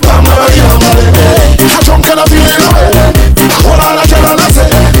drunk and I'm feeling away. I hold on a girl and I say,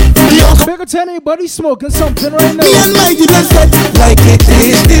 Bigger to anybody smoking something right now. Me and my just set like it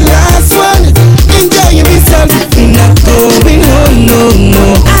is the last one. Enjoying myself, not going home, no.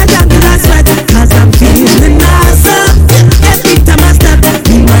 I got the last fight, cause I'm feeling awesome. Every time I start,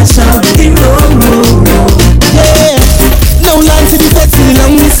 we mash out the road. Yeah, no line to the flex, the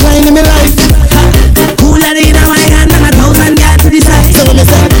longest line in my life. Cool at it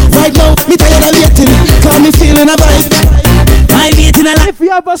in a vibe. My beat in a life. If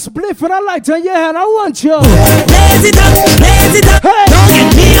you have a spliff and a light on your hand, I want you. Blaze it up, blaze it up. Hey. Don't get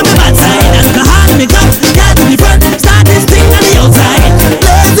me on my bad side. I'm gonna hand me up. Got to be front. Start this thing on the outside.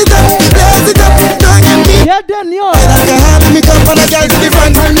 Blaze it up, blaze it up. Don't get me. Yeah, then yo. Like a hand me up and a girl to be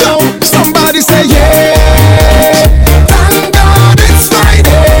front. And yo, somebody say yeah. Thank God it's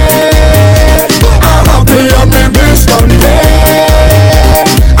Friday. I'm happy on my best Sunday.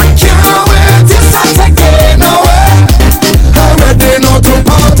 I can't wait till Saturday. No way. I'm ready now to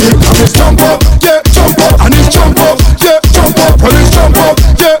party. And it's jump up, yeah, jump up. And it's jump up, yeah, jump up. And it's jump up,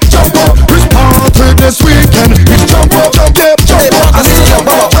 yeah, jump up. It's party this weekend. It's jump up, yeah, jump up. And it's jump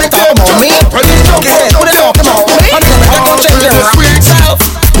up, yeah, jump up. And it's jump up, yeah, jump up. And it's party this weekend.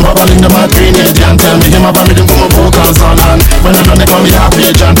 Bubbling the mad grenade and tell me him about me them come vocals on and when I done it come me happy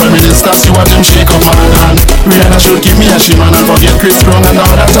and feminist see what them shake up my hand. Rihanna should give me a shimon and forget Chris Brown and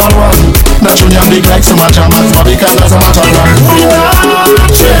all that all one. Not junior big like so much jammers but because that's a matter of we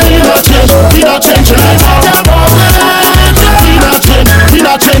not change, we not change, we not change tonight. We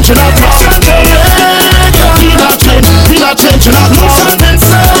not change tonight. We not change, we not change tonight.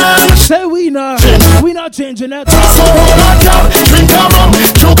 Say we not changing that. So hold on down, drink a rum,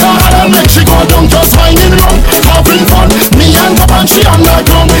 choke a hard and make she go down, just whining wrong, having fun. Me and Papa and she on the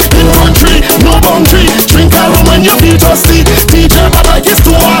ground, in country, no boundary. Drink a rum when your feet dusty. DJ but like it's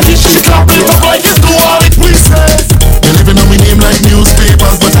too hard, she clap it up like it's too hard. It we say, you living on me name like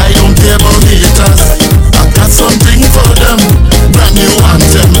newspapers, but I don't care about haters. I got something for them, brand new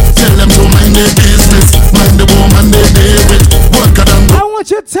anthem. Tell them to mind their business, mind the woman they deal with. Work at them. I want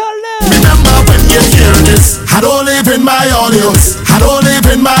you to tell them. Remember when you hear this? I don't live in my audios. I don't live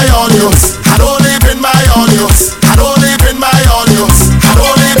in my audios. I don't live in my audios. I don't live in my audios. I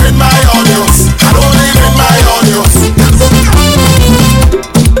don't live in my audios. I don't live in my audios.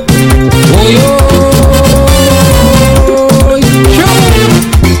 Oh yo,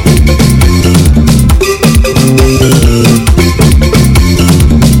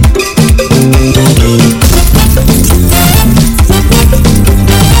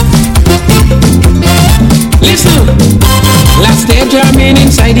 listen, last day jamming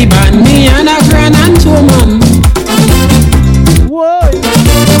inside the band, me and a grand and two man. Whoa.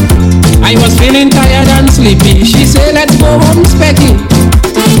 I was feeling tired and sleepy. She said, let's go home, Specky.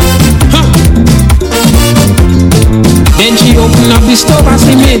 Huh. Then she opened up the stove as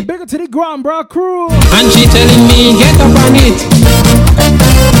she made. Bigger to the ground, bro, crew. And she telling me, get up on it.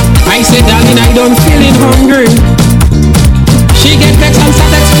 I said, darling, I don't feeling hungry. She get vexed and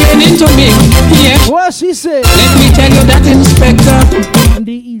start explaining to me. Yeah. What she said? Let me tell you that, Inspector. And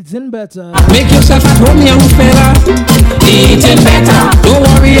they eating better. Make yourself at home, young fella. Eating better. Don't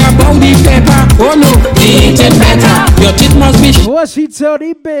worry about the pepper. Oh no, eating better. Your teeth must be What she tell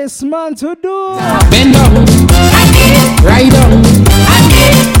the bass man to do? bend down. Right down.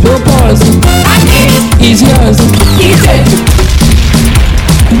 No pause. It's yours. Eat it.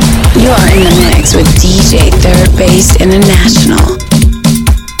 You are in the mix with DJ Third Base International.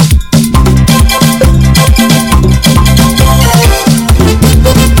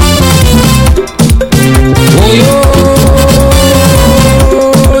 Oh yo,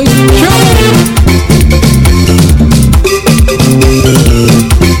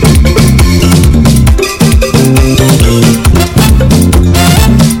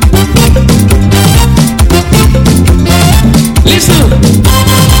 listen,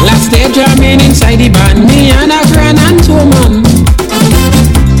 last day jamming inside the band, me and a grand and two man.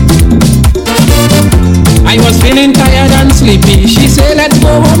 I was feeling tired and sleepy. She said, let's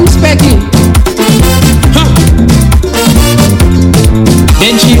go home, Specky. Huh.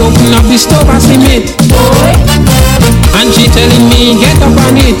 Then she opened up the stove as she made. And she telling me, get up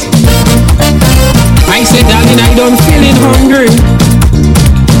on it. I said, darling, I don't feeling hungry.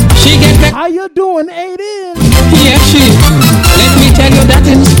 She get back. How you doing, Aiden? Yeah, she. Let me tell you that,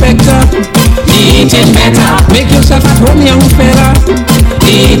 Inspector. Eating better. Make yourself at home, young fella.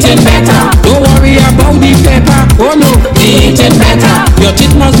 Eating better. Don't worry about the pepper. Oh no, eating better. Your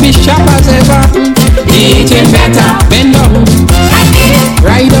teeth must be sharp as ever. Eating better. Bend down.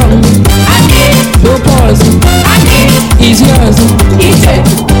 Right down. No pause. It's yours. Eat it.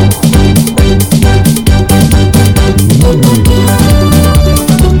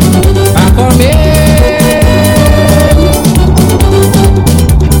 Back on me.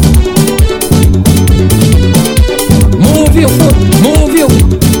 Move your foot, move your.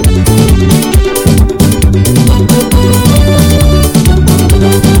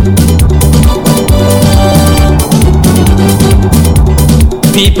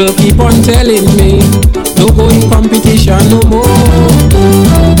 People keep on telling me, go in competition no more.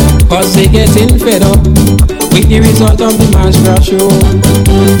 Cause they getting fed up. with the result of the master show.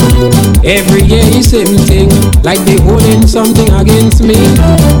 Every year is same thing, like they holding something against me.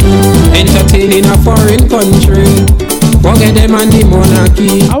 Entertaining a foreign country, forget them and the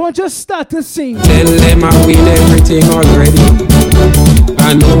monarchy. I want you to start to sing. Tell them I win everything already.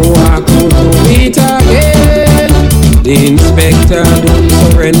 I know I could do it again. The inspector don't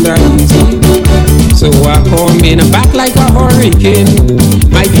surrender easy, so I come in back like a hurricane.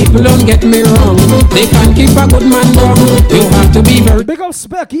 My people don't get me wrong, they can't keep a good man down. You have to be very big up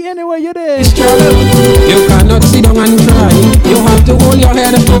Specky anywhere you're there. You cannot sit down and cry, you have to hold your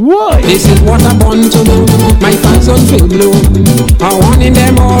head up. What? This is what I want to do. My fans don't feel blue, I want in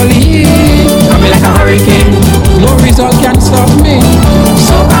them all in. Coming like a hurricane, no result can stop me.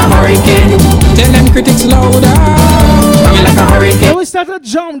 So a hurricane, tell them critics louder. Coming like a hurricane. So we start to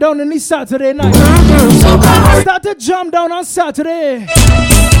jump down on this Saturday night. Start to jump down on Saturday.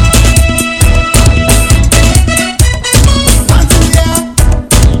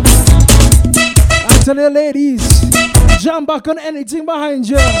 I tell you ladies, jump back on anything behind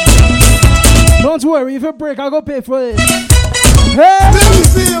you. Don't worry, if you break, I'll go pay for it. Hey! Let me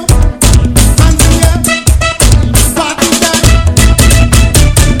see you. Hands in the air. Party time.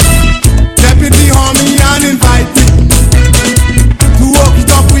 Deputy homie and invite me to walk it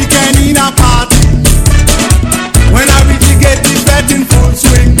up weekend in a party. When I reach the gate, the fete in full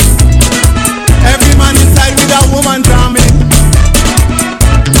swing. Every man inside with a woman drumming.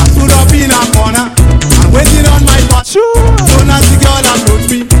 I stood up in a corner and waiting on my part. Sure. Soon as the girl approached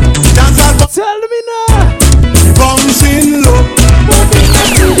me, dance all. Tell me now. Bouncing low.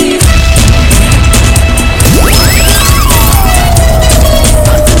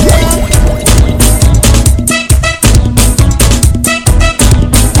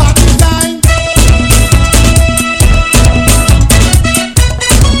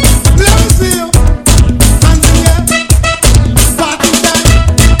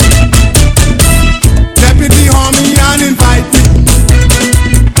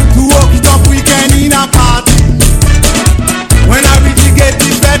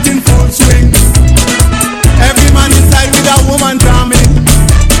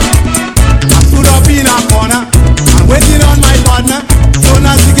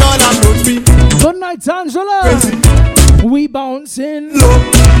 Angela, we bouncing low,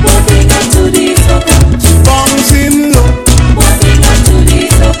 moving up to the soca, bouncing low, moving up to the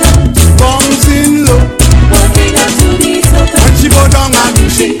soca, bouncing low, moving up to the soca. When she go down I do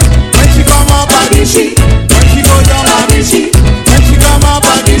she, when she come up I do she, when she go down I do she, when she come up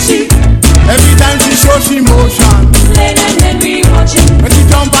I do she. Every time she show she motion, Len and Henry watching. When she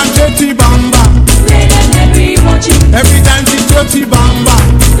jump and shake she bamba, Len and Henry watching. Every time she shake she bamba,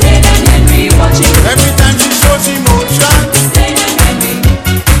 Len and Henry watching. Every time she show she motion, Len and Henry.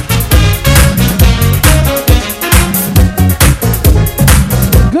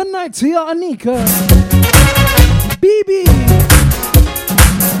 Good night to you, Anika. BB.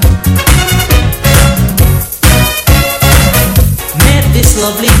 Met this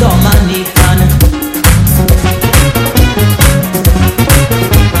lovely Dominican.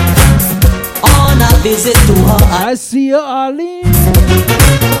 On a visit to her. I see you, Arlene.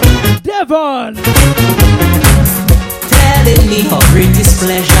 Devon. Telling me her greatest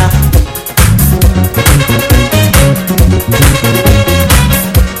pleasure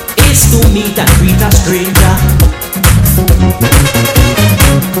is to meet and greet a stranger.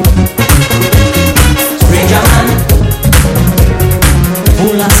 Stranger man,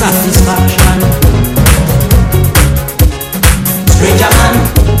 full of satisfaction. Stranger man,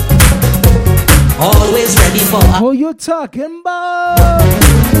 always ready for a. Who you talking about?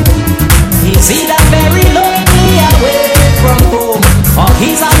 Is he that very lonely away from home? Or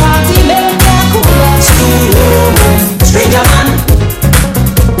he's a party maniac who wants to roam? Stranger man,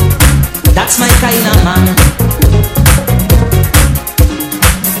 that's my kind of man.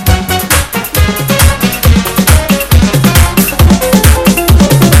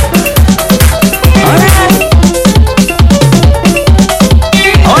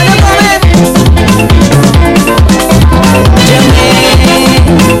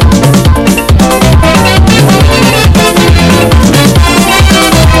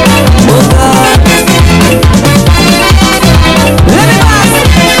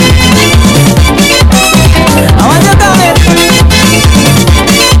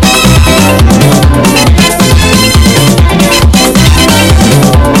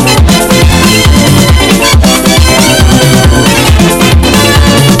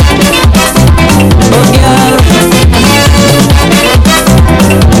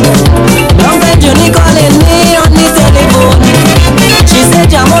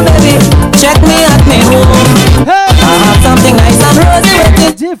 Check me at me home.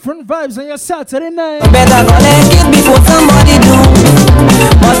 vibes on your Saturday night. Better go let it before somebody do.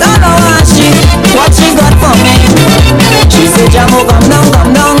 But I know what she got for me. She said, Jamo, come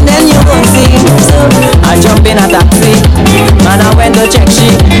down, then you gon' see. So I jump in a taxi, and I went to check she.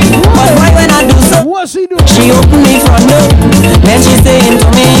 But why when I do so? What she do? She opened me front door, then she saying to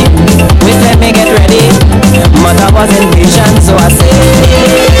me, wait, let me get ready. But I wasn't patient, so I said,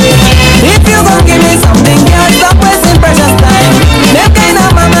 if you gon' give me something, girl, stop wasting precious time. That kind of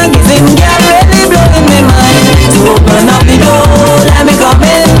mama giving, girl, really blowing my mind. So open up the door, let me come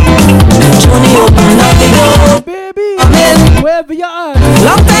in. Johnny, open up the door, baby. Come in. Wherever you are,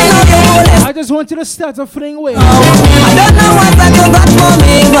 long time now you go left. I just want you to start a fling way. I don't know what that you got for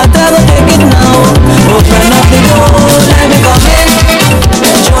me, but I will take it now. Open up the door, let me come in.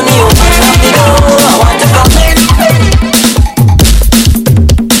 Johnny, open up the door, I want to come in.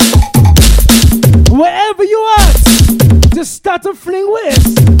 Wherever you are, just start a fling with.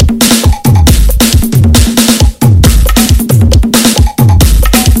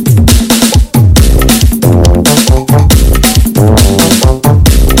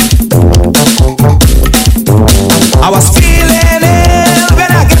 I was feeling ill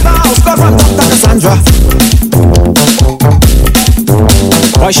when I get my house call from Dr. Cassandra.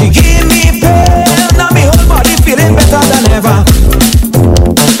 Why she give me pain, now me whole body feeling better than ever.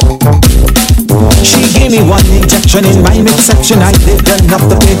 She gave me one injection in my midsection, I didn't have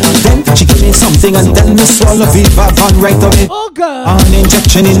to pay. Then she gave me something and tell me swallow Viva Von right away. Oh God. An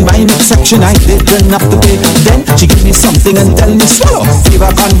injection in my midsection, I didn't have to pay. Then she gave me something and tell me swallow Viva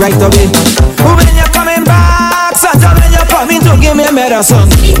Von right away. When you're coming back, Santa, when you're coming to give me a medicine.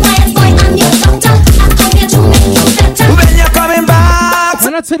 Be quiet, boy, I'm your doctor. I'm come here to make you better. When you're coming back,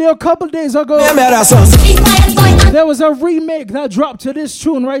 And I tell you a couple days ago, give me a medicine. Be quiet, boy, I'm there was a remake that dropped to this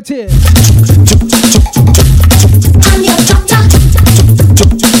tune right here. your doctor.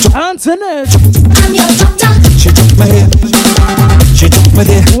 Antoinette, I'm your doctor. She took my head. She took my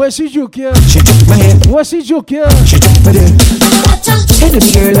head. where she juke ya? She took my head. Where she juke ya? She took my head. Hit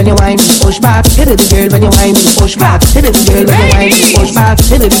it, girl, when you whine, push back. Hit it, girl, when you whine, push back. Hit it, girl, when you whine, push back.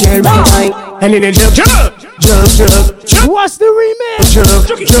 Hit it, girl, when you whine. And then jump, What's the remix?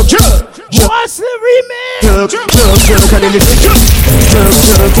 jump. What's the remix? And then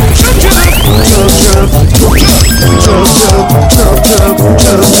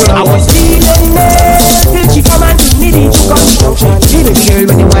I was feeling it till she come and give me the construction. Hit it, girl,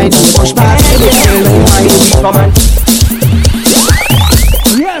 when you whine, push back. Hit it, girl, when you whine, come on.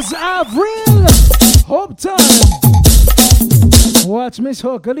 Yes, Avril. Hope time. Watch Miss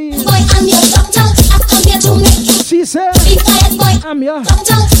Hockley. Boy, I'm your doctor. I come here to make you. She said, Be quiet, boy, I'm your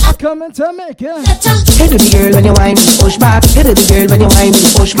doctor. I coming to make ya. Better. Hit it, girl, when you whine, push back. Hit it, girl, when you whine,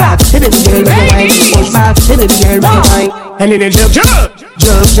 push back. Hit it, girl, when you whine, push back. Hit it, girl, when you whine. and then jump,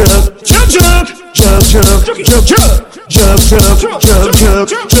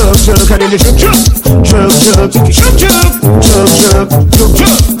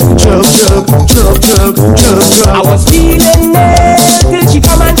 I was feeling it till she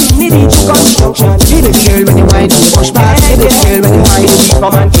come and give me the construction. Hit it, girl, when you whine, push back. Hit it, girl, when you whine,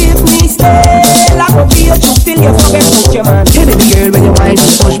 come and give me stay. Like a beer to till you forget about your man. Hit it, girl, when you whine,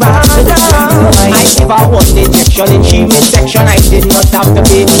 push back. Hit it, girl, when you whine. I give her one injection in she midsection. I did not have to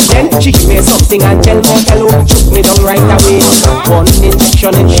pay. Then she give me something and tell her, took me down right away. One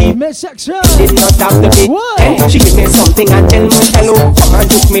injection in she Midsection. did not have to pay. What? Then she give me something and tell me, come and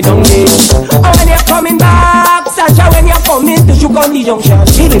took me down there. And when you're coming back, Sasha, when you're coming to Juke on the junction.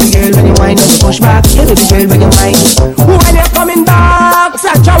 Hit it, girl, when you whine, push back. Hit it, girl, when you whine. When you're coming back,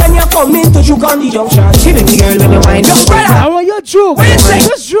 Sasha, when you're coming to Juke on the junction. Hit it, girl, when you whine. Just brother. I want your juke. What you say?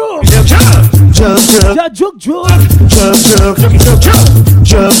 Just juke. Yeah, juke, juke.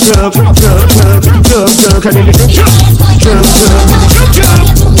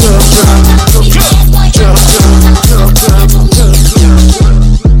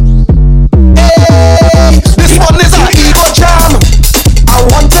 This one is a ego jam. I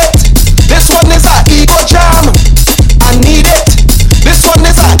want it. This one is a ego jam. I need it. This one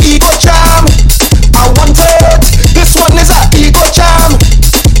is a ego jam. I want it. This one is a ego jam.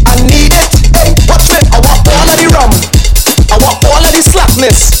 I need it. Hey, watch it. I want all of the rum. I want all of the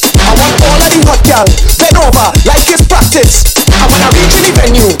slackness. I want all of the hot gal. Bend over like it's practice. I wanna reach in the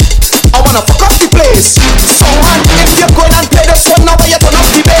venue. I wanna fuck up the place. So man, if you're going and play this one now, where you turn up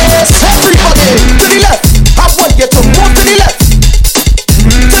the bass. Everybody to the left. I want you to move to the left.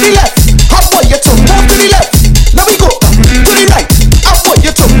 To the left. I want you to move to the left. Now we go to the right. I want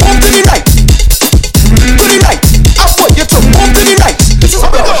you to move to the right. To the right. I want you to move to the right. This is how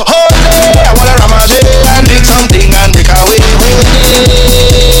we go. Hold it. I wanna ramage and dig something and break away.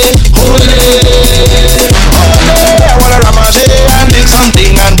 Hold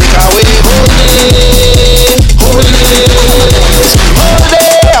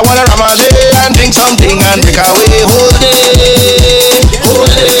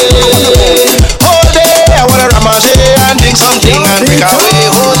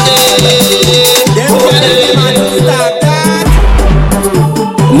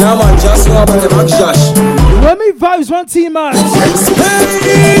Nah man, just know about the Max Josh. When me vibes one team man. So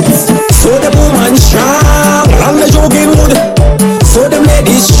the woman strong, long the jogging wood. So the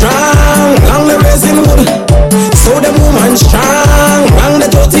ladies strong, long the resin wood. So the woman strong, long the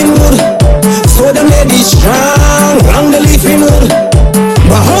jogging wood. So the ladies strong, long the leafing wood.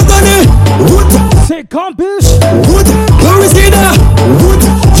 Mahogany wood. Say compass wood. Gloricida wood.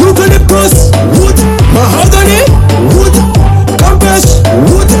 Eucalyptus wood. Mahogany wood. Compass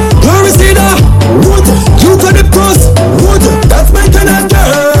wood. Gloricida wood. Eucalyptus wood. That's my kind of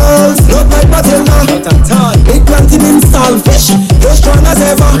girls. Not like Matilda. Big planting install fish. They're strong as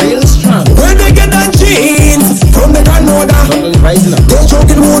ever. Real strong. Where they get that jeans from the grandmother. They're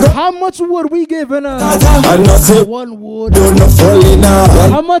choking wood. How much wood we giving her? I'm not say one wood. Don't not falling out.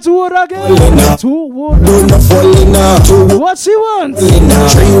 How much wood again? 2 wood. Don't not falling out. What she wants? 3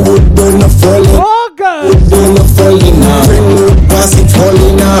 wood. Don't not falling. Oh God. Don't not falling out. 3 wood. Pass it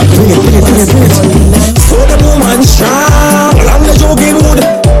falling out. So the woman strong, long the jogging wood.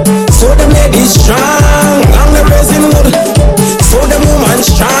 So the lady strong, long the resin wood. So the woman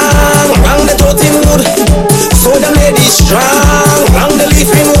strong, long the toting wood. So the lady strong, long the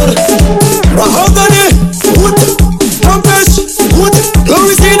leafing wood. Mahogany wood, compass wood,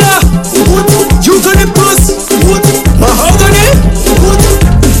 Gloricida wood, eucalyptus wood, mahogany wood,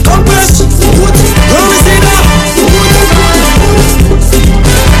 compass wood, Gloricida wood.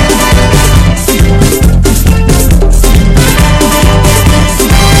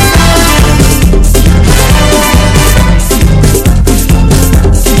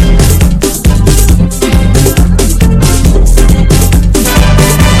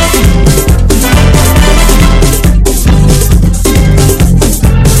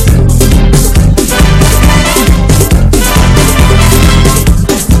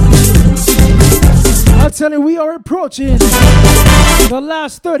 Tell you, we are approaching the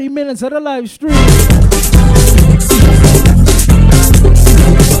last 30 minutes of the live stream. We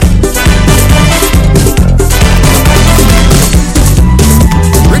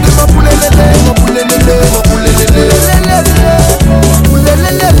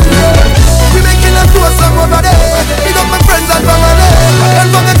making a tour song over there. Big up my friends and family.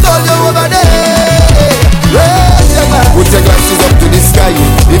 And forget all you over there. Put your glasses up to the sky.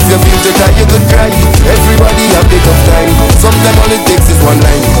 If you feel to cry, you could cry. Everybody have bit of time. Sometimes all it takes is one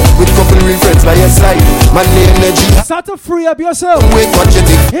line. With couple real friends by your side. Man, the energy. Start to free up yourself. Wait, what you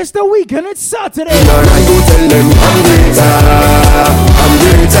think? It's the weekend, it's Saturday. And I go tell them I'm greater. I'm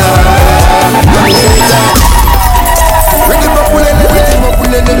greater. I'm greater. Bring it up, pull it up,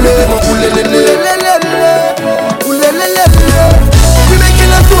 pull it up. We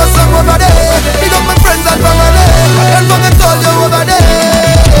making a tour song over there. Big up my friends and family. And forget all you over there.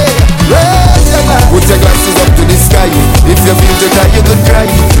 Put your glasses up to the sky. If you feel to cry, you could cry.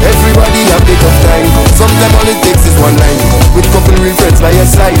 Everybody have bit of time. Sometimes all it takes is one line. With couple real friends by your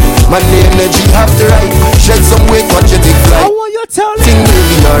side. Man, the energy have to ride. Shed some weight, watch your dick fly. I want you to tell them. Sing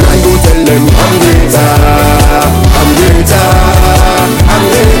baby, now I go tell them I'm greater. I'm greater. I'm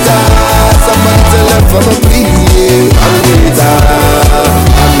greater. Somebody tell them for me, please, yeah. I'm greater.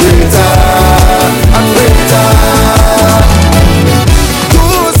 I'm greater. I'm greater.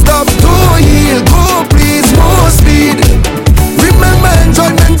 Don't stop, don't heal, go please, more speed. Remember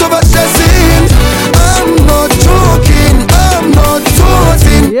enjoyment over stressing. I'm not joking, I'm not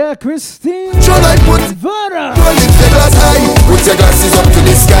toting. Yeah, Christine. Should I put Vera? Don't lift the glass high. Put your glasses up to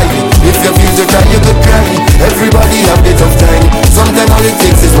the sky. If you feel to cry, you could cry. Everybody have bit of time. Sometimes all it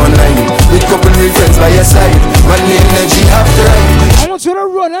takes is one line. With couple real friends by your side. Man, the energy have to ride. I want you to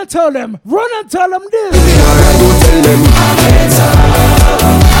run and tell them. Run and tell them this. Baby, now I go tell them I'm greater.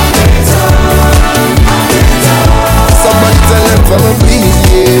 I'm greater. I'm greater. Somebody tell them for me, please,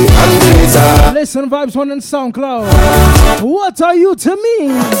 yeah. I'm greater. Listen, Vibes One and SoundCloud. What are you to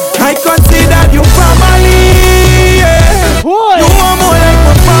me? I consider you family, yeah. Boy. You are more like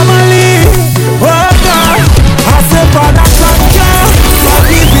my family. Oh God, I say Father Sanka, for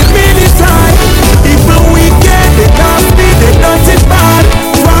giving me the time. If the weekend they dance me, they dance it bad.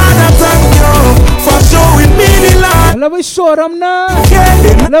 Father thank you for showing me the light. Let me show them now.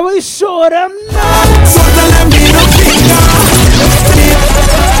 Yeah. Let me show them now. So tell them me no finger.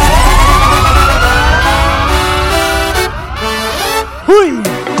 Hui.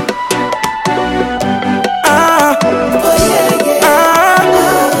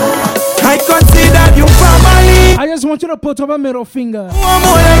 I consider you family. I just want you to put up a middle finger.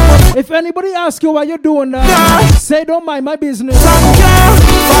 If anybody asks you why you're doing that, say don't mind my business.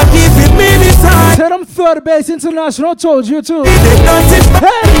 Tell them Third Base International told you to.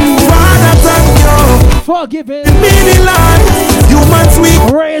 Hey, forgive it. Humans weak.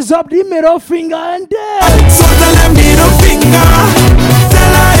 Raise up the middle finger and then. So tell them middle finger.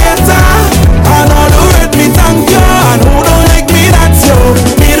 Tell a hater. And all who hurt me thank you. And who don't like me that's you.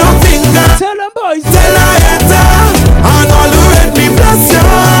 Middle finger. Tell them boys. Tell a hater. And all who hurt me bless you.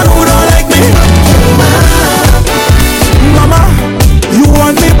 And who don't like me. Mama, you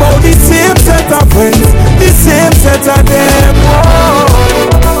want me about the same set of friends. The same set of them.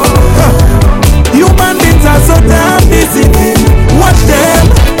 Human beings are so damn busy. Watch them,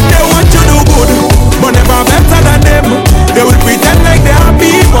 they want you to do good, but never better than them. They will pretend like they're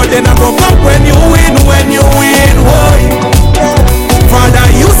happy, but they never come when you win, boy. Father,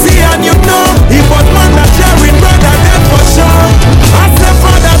 you see and you know, he was man that sharing brother, that's for sure. I say,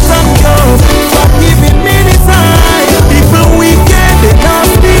 Father, thank you for giving me this eye. People wicked, they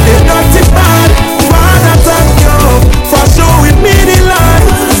nasty, they dirty bad. Father, thank you for showing me the light.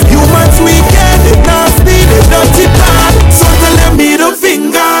 Humans wicked, they nasty, they dirty bad. So tell them middle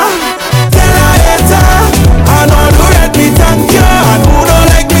finger, tell a hater, and all who hurt me thank you, and who don't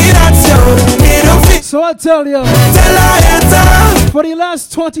like me that's you. Middle finger. So I tell you, tell a hater, for the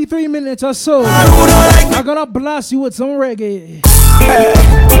last 23 minutes or so, I'm gonna blast you with some reggae.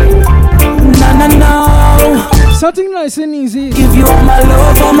 No. Something nice and easy. Give you all my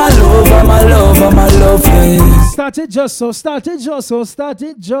love, all my love, all my love, all my love, yeah. Start it just so, start it just so, start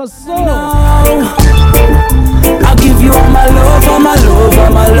it just so. No. I'll give you all my love, all my love,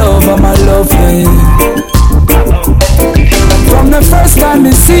 all my love, all my love, yeah. From the first time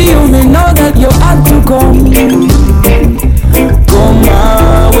I see you, me know that you had to come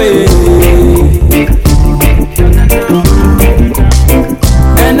my way.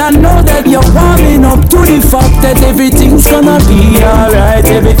 And I know that you're warming up to the fact that everything's gonna be alright,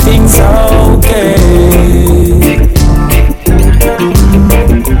 everything's okay.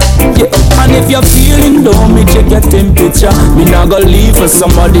 Yeah, and if you're feeling low, me check your temperature. Me not gonna leave for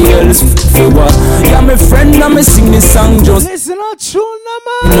somebody else. Yeah, my friend, now me sing this song just listen up, true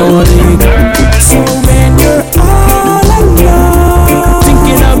man. No need. So when you're all alone,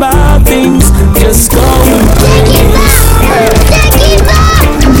 thinking about things, just go and play this.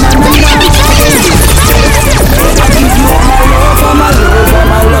 I give you all my love, all my love, all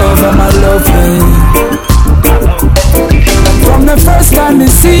my love, all my love, yeah. From the first time I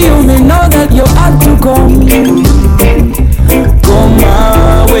see you, me know that you had to come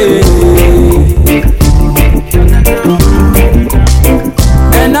my way.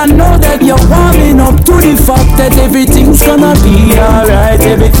 And I know that you're warming up to the fact that everything's gonna be alright,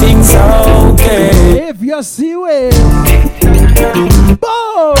 everything's okay. If you see it,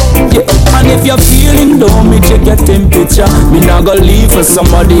 boom! Yeah, and if you're feeling low, me check your temperature. Me not gonna leave for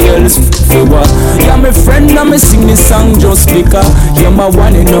somebody else. Yeah, my friend, now me sing this song just because you're my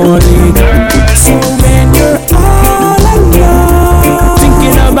one and only. So when you're all alone,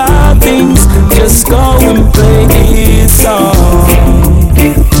 thinking about things, just go and play this song.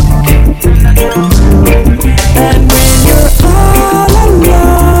 And when you're all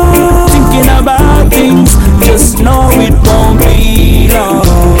alone, thinking about things, just know it won't be long.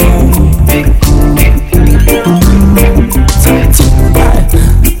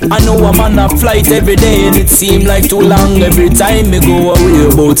 I know I'm on a flight every day and it seems like too long every time me go away,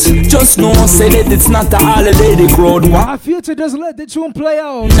 but just know say that it's not a holiday, the crowd want. I feel to just let the tune play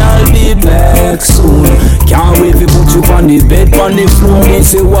out. I'll be back soon. Can't wait to put you on the bed, on the floor. Me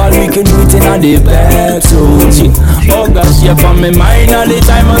say what we can do it in the back soon. Oh gosh, you're on my mind all the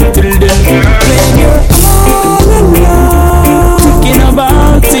time until then. When you're all alone, thinking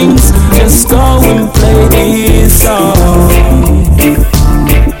about things, just go and play this song.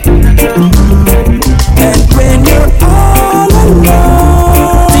 And when you're all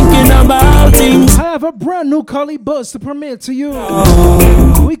alone, thinking about things, I have a brand new Carly buzz to permit to you.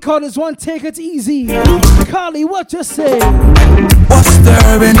 We call this one Take It Easy. Carly, what you say? What's the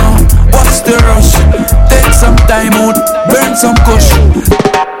hurry now? What's the rush? Take some time out, burn some kush.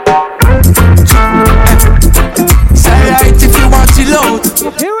 Say right if you want to load.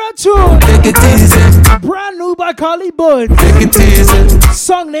 Here at you. Take it easy. Brand new by Carly Bud. Take it easy.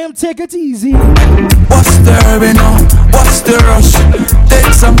 Song name Take It Easy. What's the hurry now? What's the rush?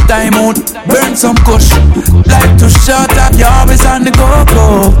 Take some time out, burn some kush. Like to shut up, you're always on the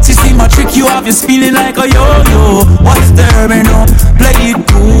go-go. See my trick, you have you feeling like a yo-yo. What's the hurry now? Play it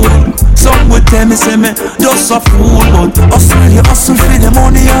cool. Some would tell me, say me just a fool, but you hustle for the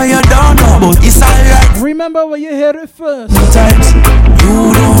money and you don't know, but it's alright. Remember when you heard it first. Sometimes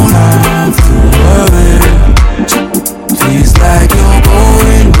you don't have to worry. Feels like you're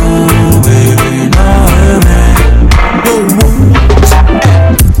going nowhere,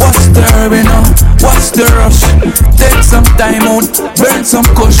 What's the hurry now? What's the rush? Take some time out, want some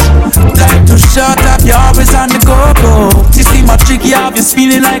kush. Time to shut up, you're always on the go-go. You see my tricky off, you're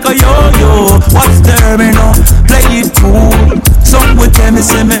spinning like a yo-yo. What's there, me now? Play it cool. Some would tell me,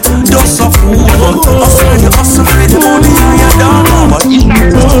 say me, just a fool. Hustle, you hustle for the money, and you don't know what you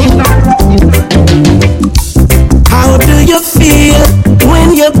How do you feel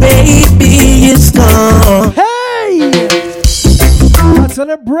when your baby is gone? Hey! That's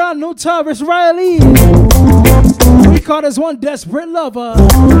a brand new Taurus Riley. We call this one Desperate Lover.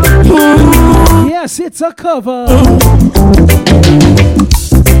 Yes, it's a cover.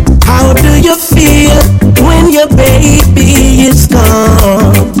 How do you feel when your baby is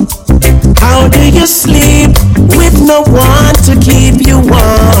gone? How do you sleep with no one to keep you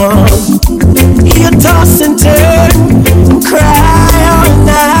warm? You toss and turn, cry all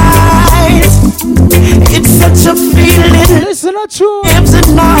night. It's such a feeling. Listen to you. Gives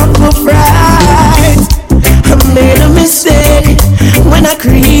an awful fright. I made a mistake when I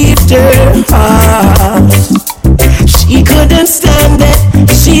grieved her heart. She couldn't stand it.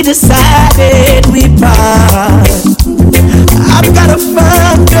 She decided we part. I've got to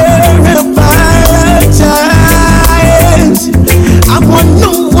find her and apologize. I want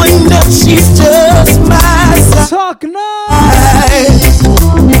no one else. She's just my size. Talk nice.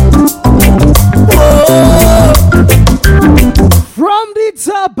 Whoa. From the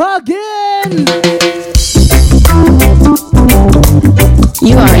top again.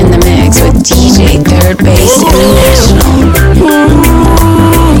 You are in the mix with DJ Third Base International.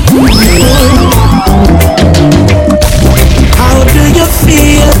 How do you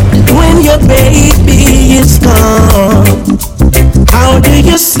feel when your baby is gone? How do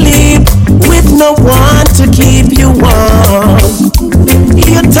you sleep with no one to keep you warm?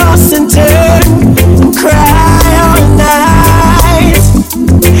 You toss and turn, cry all night.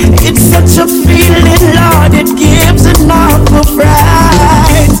 It's such a feeling, Lord, it gives an awful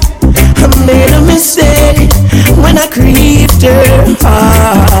fright. I made a mistake when I grieved her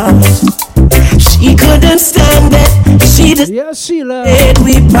heart. She couldn't stand it. She just said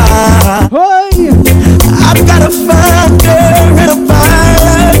we part. I've gotta find her and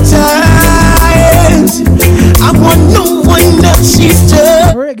apologize. I want no one else. She's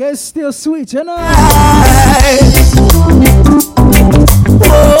just reggae still sweet, you know.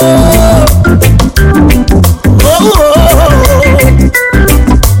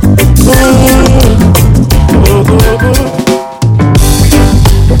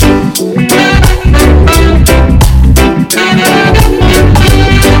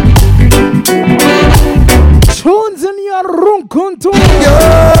 Tunes in your room, kuntu.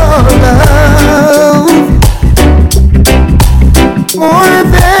 More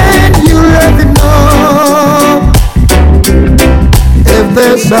than you'll ever know. If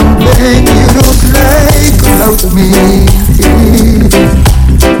there's something you don't like about me,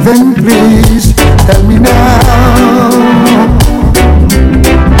 then please tell me now.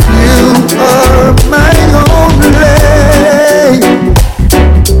 You are my only.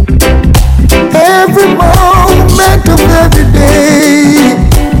 Every moment of every day.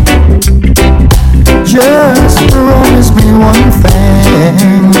 Just promise me one thing,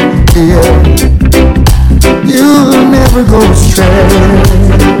 yeah. You'll never go astray.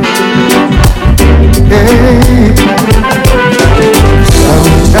 Hey.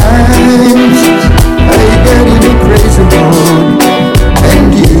 Sometimes I get in a crazy mood, and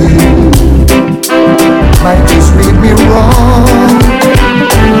you might just read me wrong.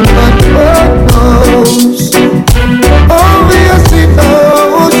 But God knows, obviously he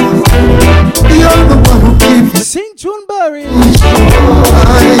knows, you're the one who keeps me. Sing Tuneberry.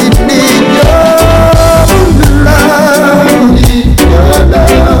 I need your love,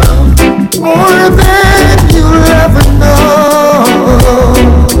 more than you'll ever know.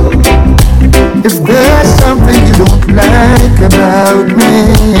 If there's something you don't like about me,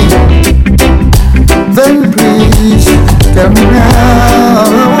 then please tell me now.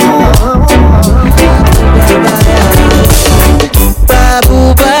 Babu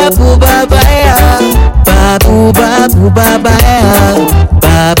babu babaya, babu babu babaya,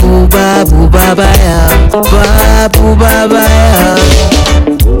 babu babu babaya, babu babaya.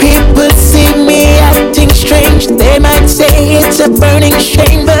 People see me acting strange, they might say it's a burning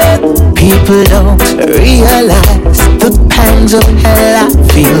shame, but people don't realize the pangs of hell I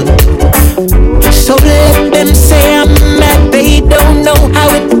feel. So let them say I'm mad, they don't know how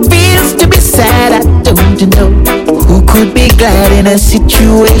it feels to be sad. I don't know who could be glad in a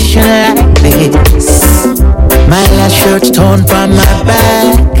situation like this. My last shirt's torn from my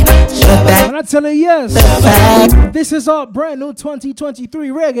back, but that And I tell you yes, this is our brand new 2023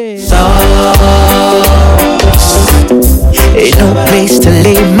 reggae. Ain't no place to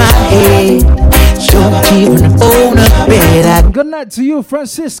lay my head. Don't even own a bed. Good night to you,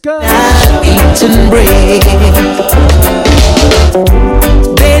 Francisca. I've eaten bread.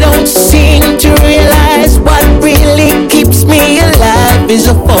 They don't seem to realize what really keeps me alive is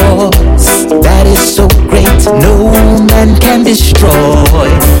a force that is so great no man can destroy.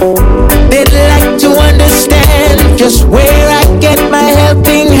 They'd like to understand just where I get my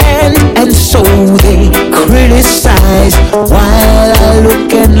helping hand, and so they criticize while I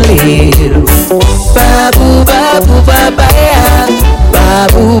look and live. Babu babu babaya,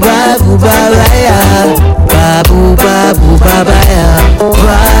 babu babu babaya, babu babu babaya,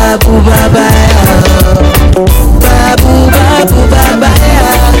 babu babaya, babu babu babaya,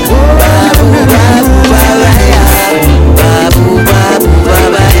 babu babu babaya, babu babu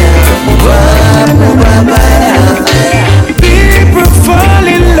babaya, babu babaya. People fall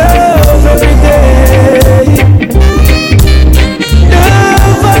in love every day.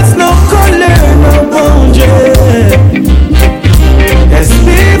 Love has no color, no boundary. Yes,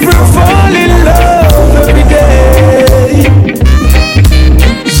 people fall in love every day.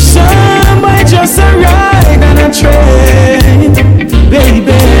 Some might just a ride on a train,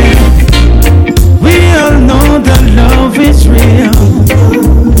 baby. We all know that love is real.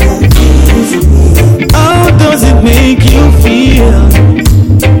 How does it make you feel?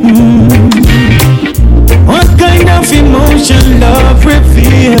 What kind of emotion love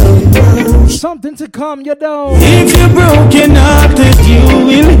reveals? Something to calm you down. If you're broken hearted, you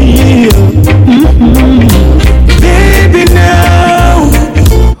will heal. Baby, now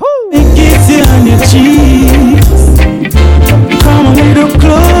it gets you on your cheeks. Come a little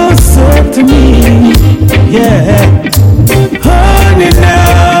closer to me. Yeah. Honey,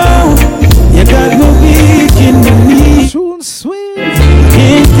 now you got me weak in the knee. Too sweet.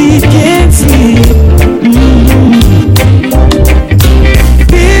 Can't eat, can't sleep.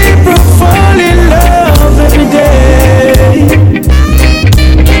 People fall in love every day.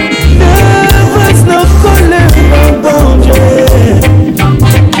 Love has no color, no boundary.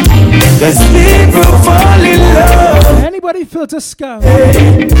 Cause people fall in love. Anybody feel to scam?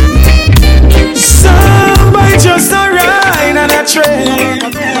 Somebody just a ride on a train.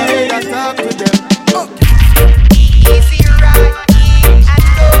 Easy ride and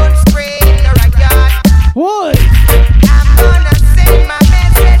don't spread your regard. What? I'm gonna send my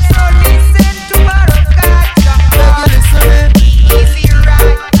message, so listen to our God. Easy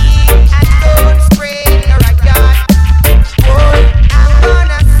ride and don't spread your regard. I'm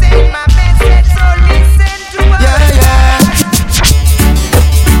gonna send my message, so listen to our God.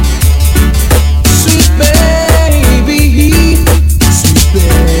 Sweet baby, sweet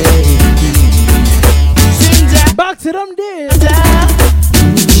baby. Back to them days.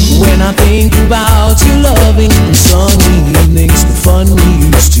 When I think about your loving and sunny evenings, the fun we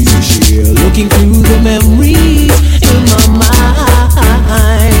used to share, looking through the memories in my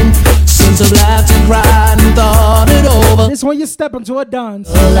mind, since I've laughed and cried and thought it over. This when you step into a dance,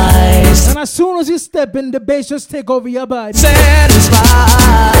 Lies and as soon as you step in, the bass just take over your body.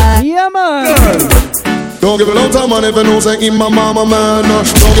 satisfied. Yeah, man. Don't give a lot of money if you know say in my mama man. Don't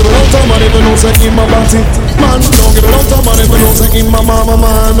give a lot of money if you know say in my body man. Don't give a lot of money if you know say in my mama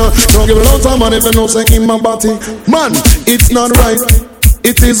man. Don't give a lot of money if you know say in my body man. It's not right,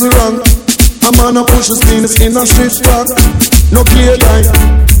 it is wrong. A man a push his penis in a street track. No clear guy,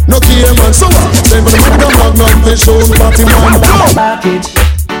 no clear man. So what? Same for the magnum, they show the party man. Package.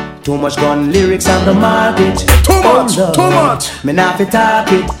 Too much gun lyrics on the market. Too much, too much. Me not fi talk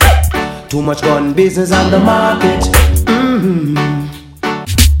it. Too much gun business on the market.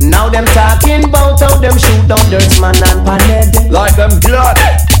 Now them talking about how them shoot down there's man and paned. Like them glad.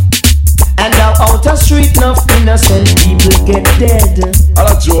 And how out the street enough innocent people get dead. I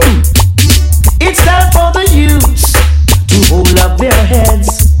like joke. It's time for the youths to hold up their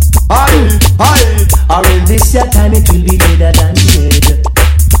heads. Aye, aye. Or in this your time it will be better than dead.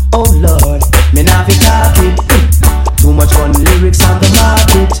 Oh Lord, me not fi talk it. Too much gun lyrics on the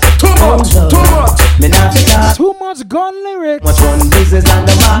market. Too much, too much. Me not fi talk. Too much gun lyrics. Much gun business on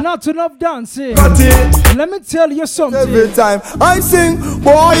the market. Not enough dancing. Got it. Let me tell you something. Every time I sing,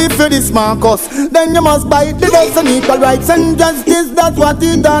 boy, if it is Marcus, then you must bite the dust and equal rights and justice. That's what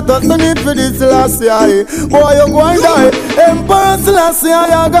it taught us. No need for this last year. Boy, you go and die. Emperor last year,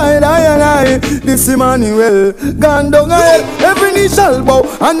 you guide I. This Emmanuel, gone down ahead. Every knee shall bow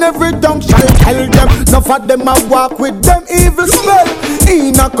and every tongue shall tell them. Enough of them I walk with them evil spell.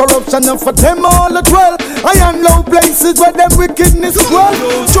 In a corruption, enough of them all at well. I am low places where them wickedness dwell.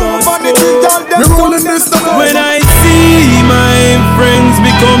 True vanity, all them rolling this stuff. When I see my friends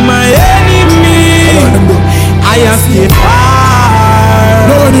become my enemy, I I escape far.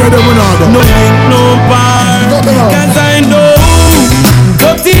 No one hear them now. No link, no bar. Cause I know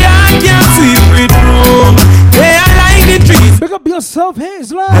dirty I can't sweep it through. They are like the trees. Pick up yourself,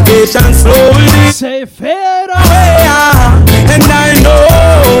 hands low. Meditation slowly. Say fade away. And I know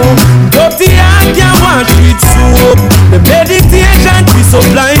dirty I can't wash with soap. The meditation be so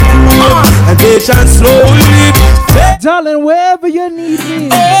blind. Meditation slowly. Darling, wherever you need me.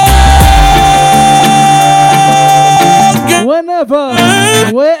 Whenever,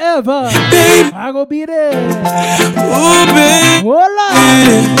 wherever, babe, I go be there. Oh, babe. Voila.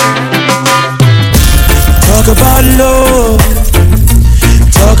 Talk about love.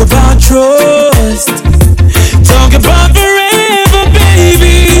 Talk about trust. Talk about forever,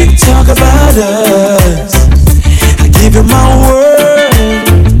 baby. Talk about us. I give you my word.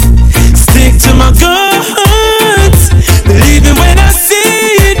 Stick to my guns. Believe me when I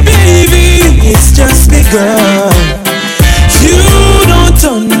see it, baby. It's just begun. You don't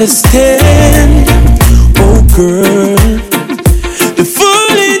understand, oh girl, the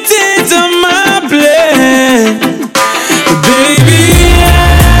full intent of my plan. But baby,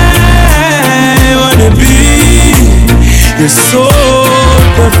 I wanna be your sole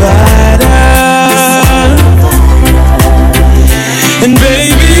provider. And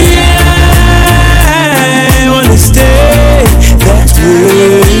baby, I wanna stay that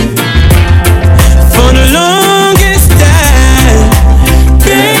way for the longest time.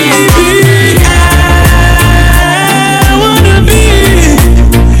 Baby, I wanna be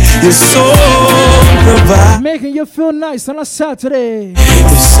your sole provider. Making you feel nice on a Saturday.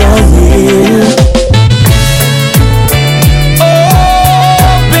 It's so real.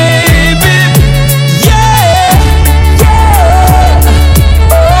 Oh, baby, yeah, yeah.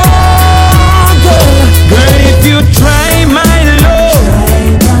 Oh, girl, if you try my love,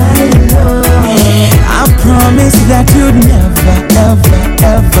 I promise that you'd never, ever,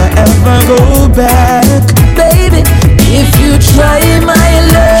 ever, ever go back. Baby, if you try my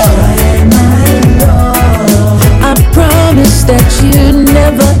love, I promise that you'd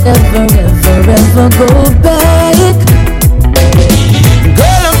never, ever, ever, ever go back.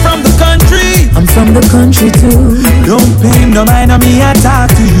 Girl, I'm from the country. I'm from the country too. Don't pay no mind on me, I talk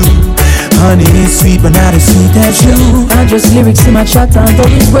to you. Honey is sweet, but not as sweet as you. I just lyrics in my chat, and all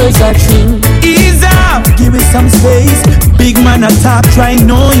these words are true. Ease up, give me some space. Big man at top, try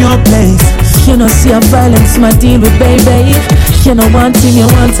know your place. You know, see a violence, my deal with baby. You know, one thing you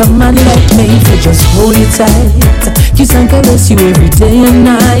want a man like me, so just hold it tight. Kiss and caress you every day and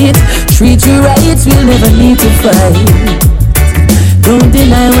night. Treat you right, we'll never need to fight. Don't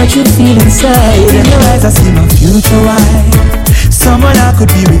deny what you feel inside. In your eyes I see my future wife. Someone I could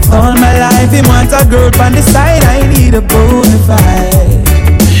be with all my life. He wants a girl on the side, I need a bona fide.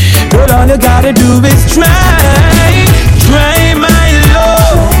 Girl, all you gotta do is try. Try my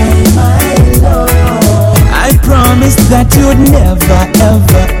love. I promise that you'd never,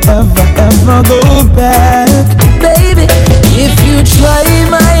 ever, ever, ever go back. Baby, if you try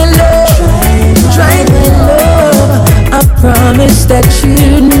my love, I promise that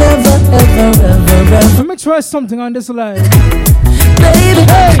you'd never, ever, ever, ever. Let me try something on this live. Baby,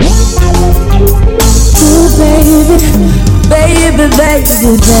 hey. Ooh, baby, baby,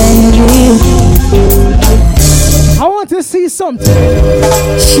 baby, baby. I want to see something.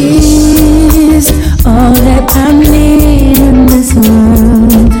 She's all that I need in this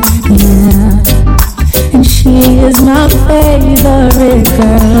world, yeah. And she is my favorite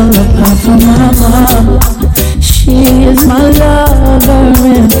girl, apart from my mom. She is my lover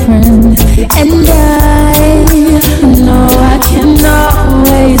and friend, and I know I can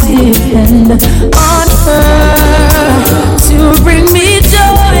always depend on her to bring me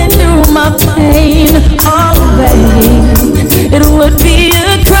joy through my pain. Oh, babe, it would be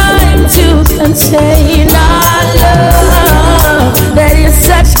a crime to contain our love. That is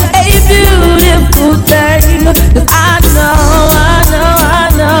such a beautiful thing. 'Cause I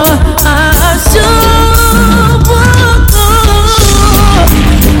know, I'm sure.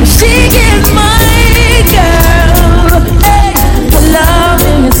 She is my girl. Hey,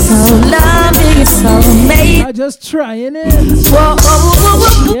 loving it so amazing. I just trying it. Whoa.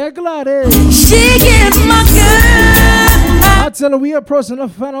 Yeah, Gladys. She is my girl. I tell her we approaching the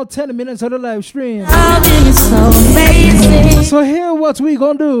final 10 minutes of the live stream. Loving it so amazing. So here what we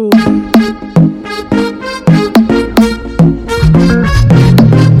gonna do.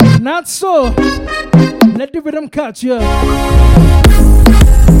 Not so. Let the rhythm catch you.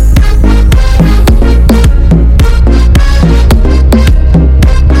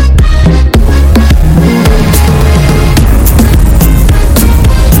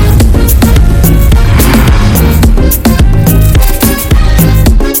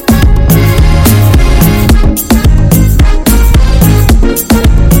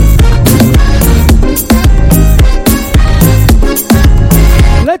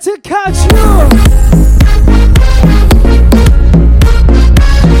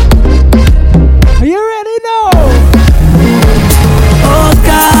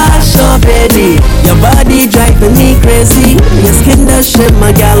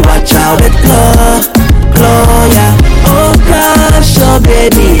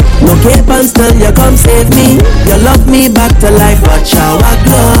 baby, no cape and still you come save me. You love me back to life, watch how I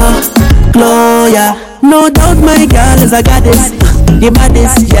glow, yeah. No doubt my girl is a goddess, the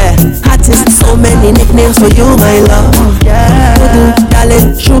baddest, yeah, hottest. So many nicknames for you, my love, yeah.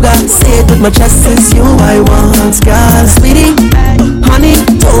 Darling, sugar, say it with my chest, it's you I want, girl. Sweetie, honey,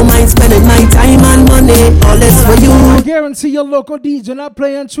 don't mind spending my time and money, all this for you. I guarantee your local DJ not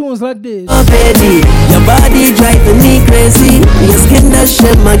playing tunes like this. Oh baby, your body driving me crazy. Your skin that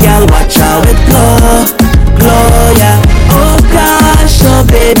shimmer, girl, watch how it glow, yeah. Oh gosh, oh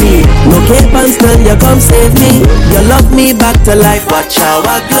baby, no cape and still you come save me. You love me back to life, watch how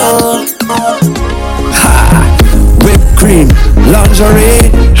I glow. Ha! Whipped cream, lingerie,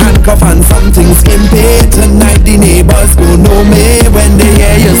 handcuff and something skimpy. Tonight the neighbors go know me when they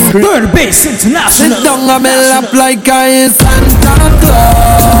hear you scream. Bird Bass International. Sit down on me lap like I is Santa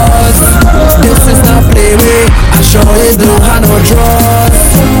Claus. This is not play way, I sure is no hand or draws.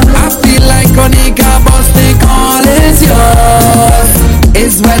 I feel like Onika, but the call is yours.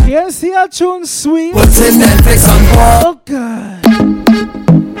 It's when yes, your tune sweet. What's in Netflix on pause? Oh God.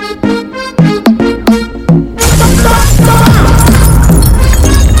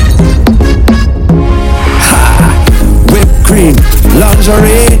 Whipped cream,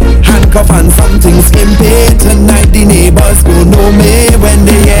 lingerie, handcuff and something skimpy. Tonight the neighbors go know me when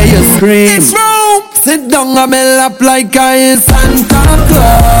they hear you scream. It's room. Sit down on me lap like I is Santa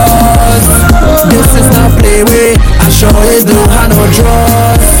Claus. This is not play way, I sure is no hand or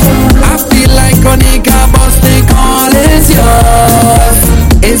draws. I feel like Onika, but the call is yours.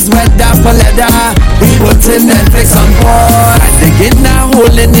 It's weather for leather, we put in Netflix on board. I dig in a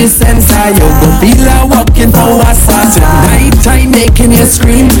hole in the sensor, you go feel like walking for us. Tonight I'm making you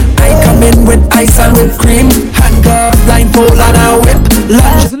scream. I come in with ice and whipped cream, handcuff, blindfold and a whip.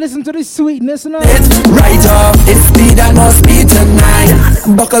 Just listen to this sweetness now. It's right off, it's speed and must be tonight.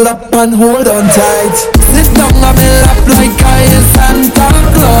 Buckle up and hold on tight. Sit down on me lap like I is Santa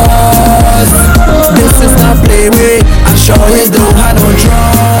Claus. This is not play way, I sure is no hand or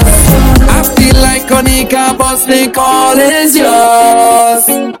draws. I feel like Onika, but the call is yours.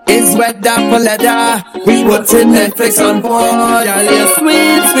 It's wet down for leather, we put in Netflix on board. Y'all you're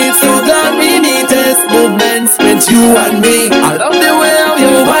sweet, sweet, so glad we need this movements with you and me. I love the way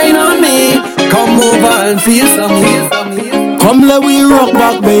you wine on me. Come over and feel some heat. Come let we rock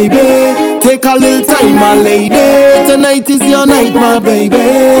back, baby. Take a little time, my lady. Tonight is your night, my baby.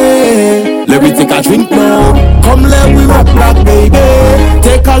 Let me take a drink now. Come let we rock back, baby.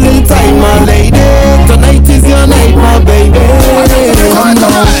 Take a little time, my lady. Tonight is your night, my baby. Come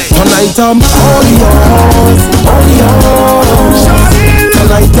now. Tonight I'm all yours, all yours.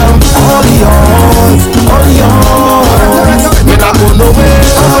 Tonight I'm all yours, all yours. We're not going nowhere,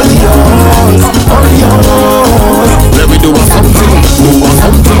 all yours, all yours. Let me do a something,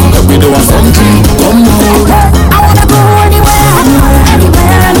 let me do a something. Come on. I wanna go anywhere, anywhere,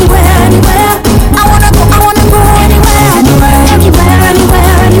 anywhere, anywhere. I wanna go anywhere, anywhere,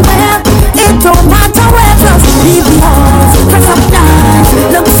 anywhere, anywhere. It don't matter where, just leave the house, dress up nice,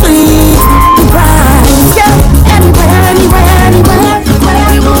 look sweet, bright. Yeah, anywhere, anywhere, anywhere.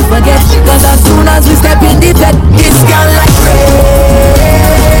 We won't forget, cause as soon as we step in the bed, it's gone like rain,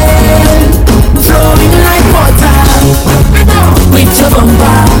 flowing like water. With your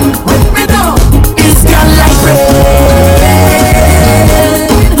bumper, it's gone like rain.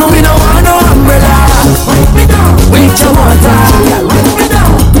 No, we don't want no umbrella. With your water.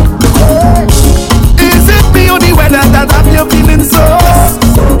 Is it me or the weather that have you feeling so?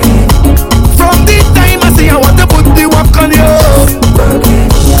 From the time I see I want to put the work on you.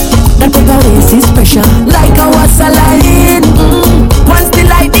 That take away this pressure like a wasaline. Once the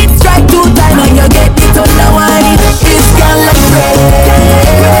light it strike 2 times and you get it underwine. It's gone like rain,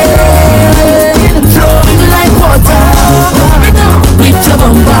 flowing like water. With your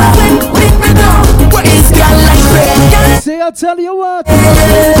bumper, it's gone like rain. See, I'll tell you what.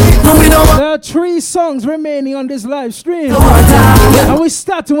 There are 3 songs remaining on this live stream, and we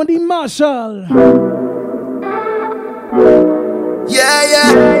starting with the Marshall.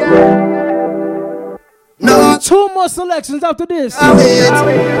 Yeah. No. 2 more selections after this. Can't wait.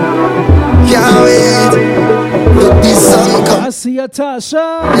 Look, this song come. I see you,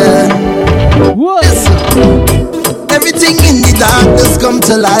 Tasha. Yeah. What? Everything in the dark just come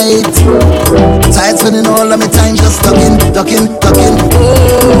to light. Tired spending all of my time just ducking.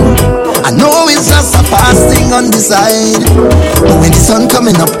 Oh, I know it's just a fast thing on the side, but when the sun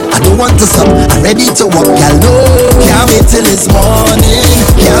coming up, I don't want to stop. I'm ready to walk, y'all know. Can't wait till it's morning.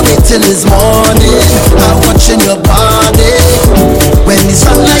 I'm watching your body. When the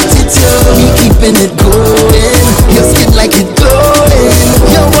sunlight hits you, me keeping it going. Your skin like it glowing.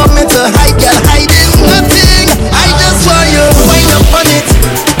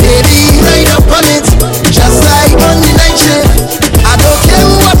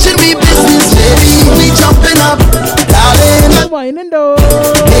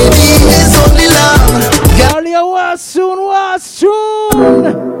 Baby, it's only love. Girl, you was soon.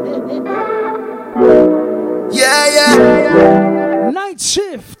 Yeah. Night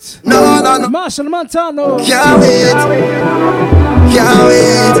shift. No. Marshall Montano. Can't wait.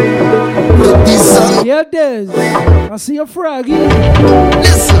 Look this song. Yeah, Des. I see a froggy.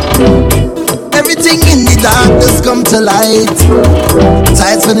 Listen. Everything in the dark just come to light.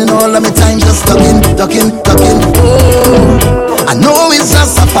 Tired spending all of my time just ducking. Oh. I know it's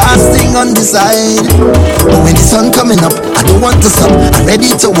just a fast thing on the side, but when the sun coming up, I don't want to stop. I'm ready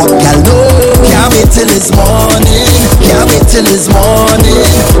to walk, girl. No, can't wait till it's morning.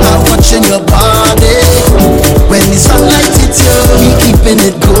 I'm watching your body. When the sunlight hits you, we keeping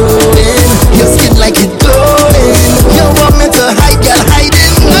it going. Your skin like it glowing. You want me to hide, girl,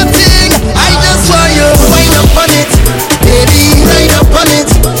 hiding nothing. I just want you to wind up on it, baby, ride up on it,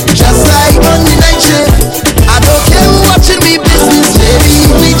 just like on the night shift. I don't care who watching me business,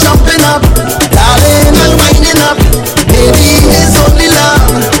 baby. We jumping up, darling, and winding up. Baby, it's only love.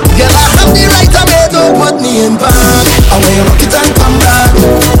 Girl, I have the right to make. Don't put me in back. I want you rock it and come back.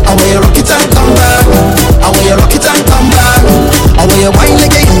 I want you rock it and come back. I want you rock it and come back. I want you wine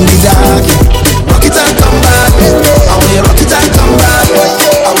like in the dark. Rock it and come back. I want you rock it and come back.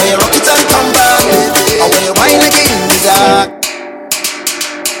 I want you rock it and come back. I want you wine like in the dark.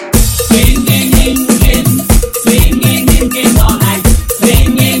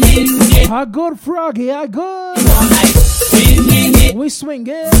 I good froggy, I good. We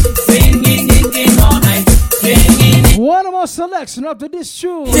swinging. One more selection after this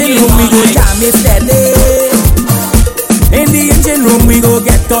tune. Engine room we go jam it steady. In the engine room we go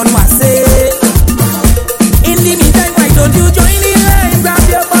get on massive. In the meantime, why don't you join the line? Grab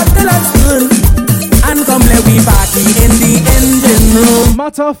your bottle and spoon and come let we party in the engine room.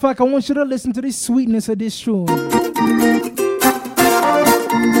 Matter of fact, I want you to listen to the sweetness of this tune.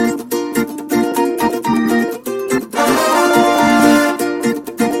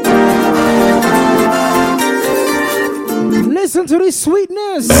 Listen to this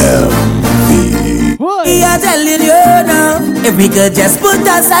sweetness. What? We are telling you now, if we could just put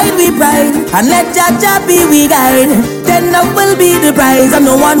aside we pride and let Jaja be we guide, then that will be the prize and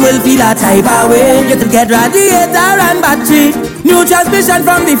no one will feel a type of way. You could get radiator and battery, new transmission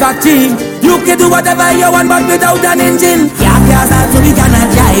from the factory. You can do whatever you want but without an engine. Yeah, start so we cannot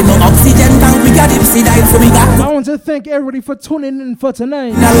drive. No oxygen tank, we got dipsy dive so we got. I want to thank everybody for tuning in for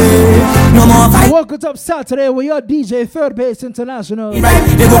tonight. No more fight. Welcome to Saturday with your DJ Third Base International. Right,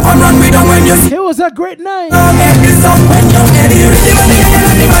 they go on run we don't when you see. It was a great night. Don't get this up when you're ready. The money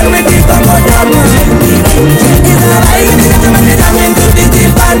and the man with the come on down. It's a lie, it's a man that I'm into the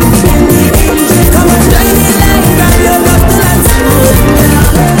deep end. Come on, join the line, grab your bottle and spoon.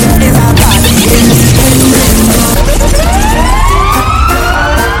 It's a party in the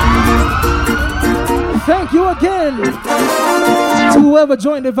Thank you again to whoever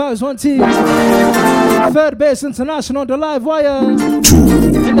joined the Vibes One team. Third Base International, the live wire, and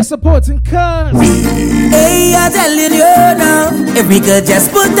the supporting cast. Hey, I'm telling you now, if we could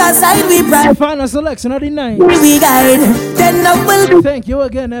just put aside we pride. Final selection of the night. We guide, then that will. Thank you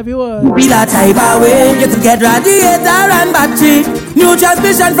again, everyone. Be that type of way. You could get radiator and battery, new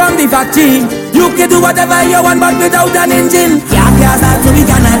transmission from the factory. You can do whatever you want but without an engine. Yeah, start so we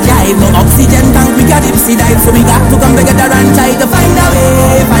cannot drive. No oxygen tank, we got dipsy dive. So we got to come together and try to find a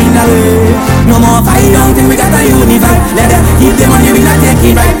way. No more fight, don't think we got a unify. Let them keep the money, we not take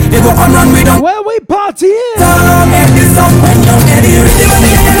it right. They go on run, we don't. Where we partying? So get this up when you're ready. The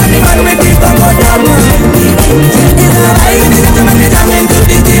money and the man with the come on down. It's a lie, it's a man that I'm into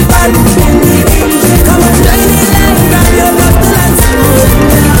the deep end. Come on, join the line, grab your bottle and spoon.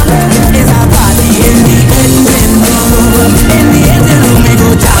 It's a party in the engine room. In the engine room we go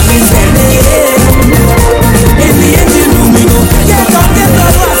jam it steady. In the engine room we go get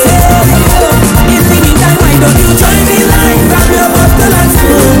on what's up. In the meantime, why don't you join the line, grab your bottle and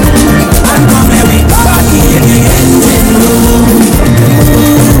spoon and come let we party in the engine room.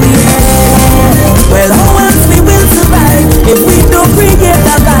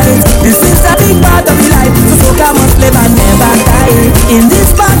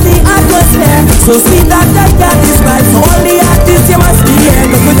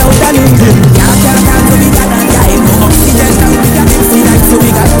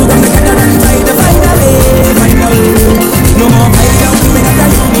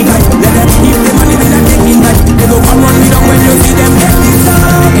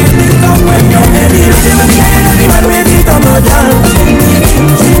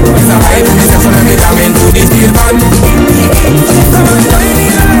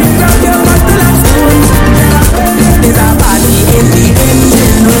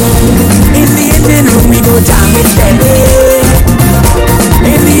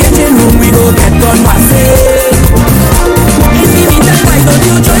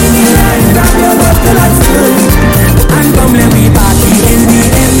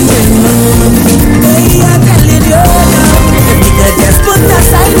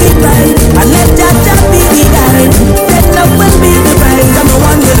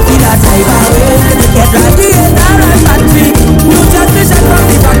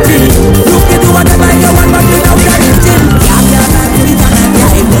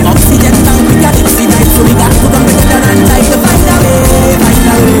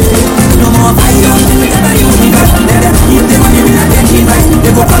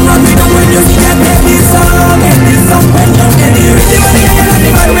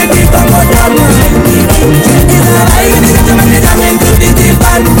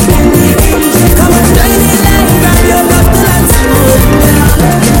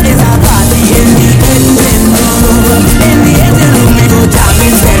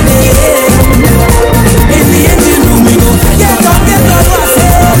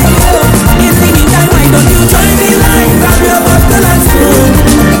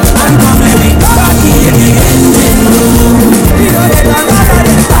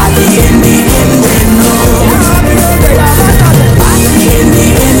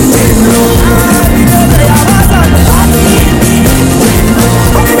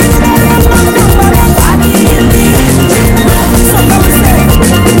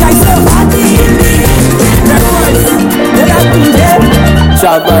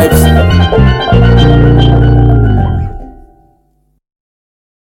 dog vibes.